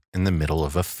man in the middle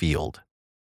of a field.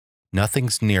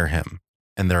 Nothing's near him,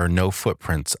 and there are no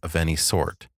footprints of any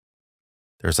sort.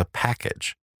 There's a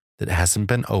package that hasn't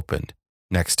been opened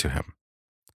next to him.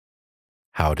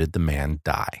 How did the man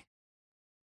die?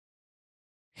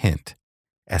 Hint: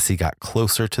 as he got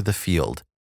closer to the field,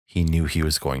 he knew he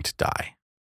was going to die.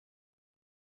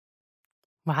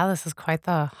 Wow, this is quite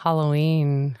the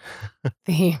Halloween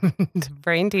themed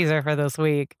brain teaser for this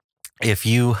week. If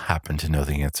you happen to know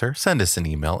the answer, send us an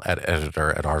email at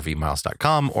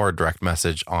editor@rvmiles.com or a direct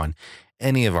message on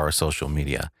any of our social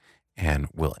media, and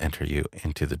we'll enter you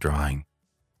into the drawing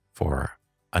for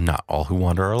a Not All Who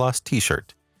Wander Are Lost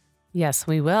t-shirt. Yes,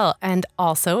 we will. And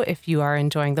also, if you are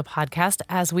enjoying the podcast,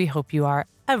 as we hope you are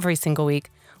every single week,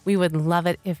 we would love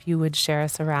it if you would share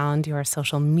us around your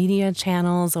social media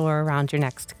channels or around your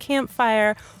next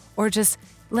campfire, or just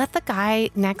let the guy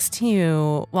next to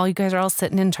you while you guys are all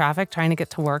sitting in traffic trying to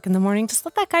get to work in the morning. Just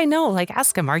let that guy know. Like,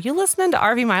 ask him, are you listening to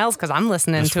RV Miles? Because I'm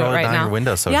listening Just to it roll right down now. your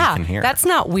window so he can hear. That's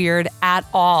not weird at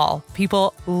all.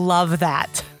 People love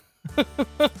that.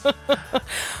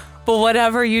 But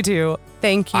whatever you do,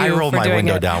 thank you for doing it. I roll my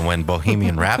window down when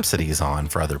Bohemian Rhapsody's on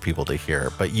for other people to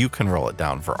hear, but you can roll it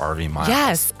down for RV Miles.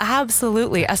 Yes,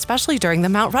 absolutely. Especially during the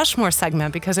Mount Rushmore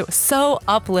segment, because it was so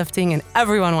uplifting and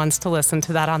everyone wants to listen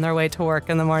to that on their way to work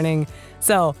in the morning.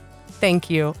 So thank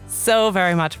you so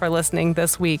very much for listening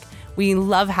this week. We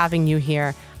love having you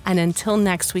here. And until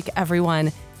next week,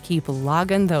 everyone, keep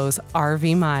logging those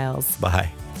RV miles.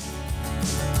 Bye.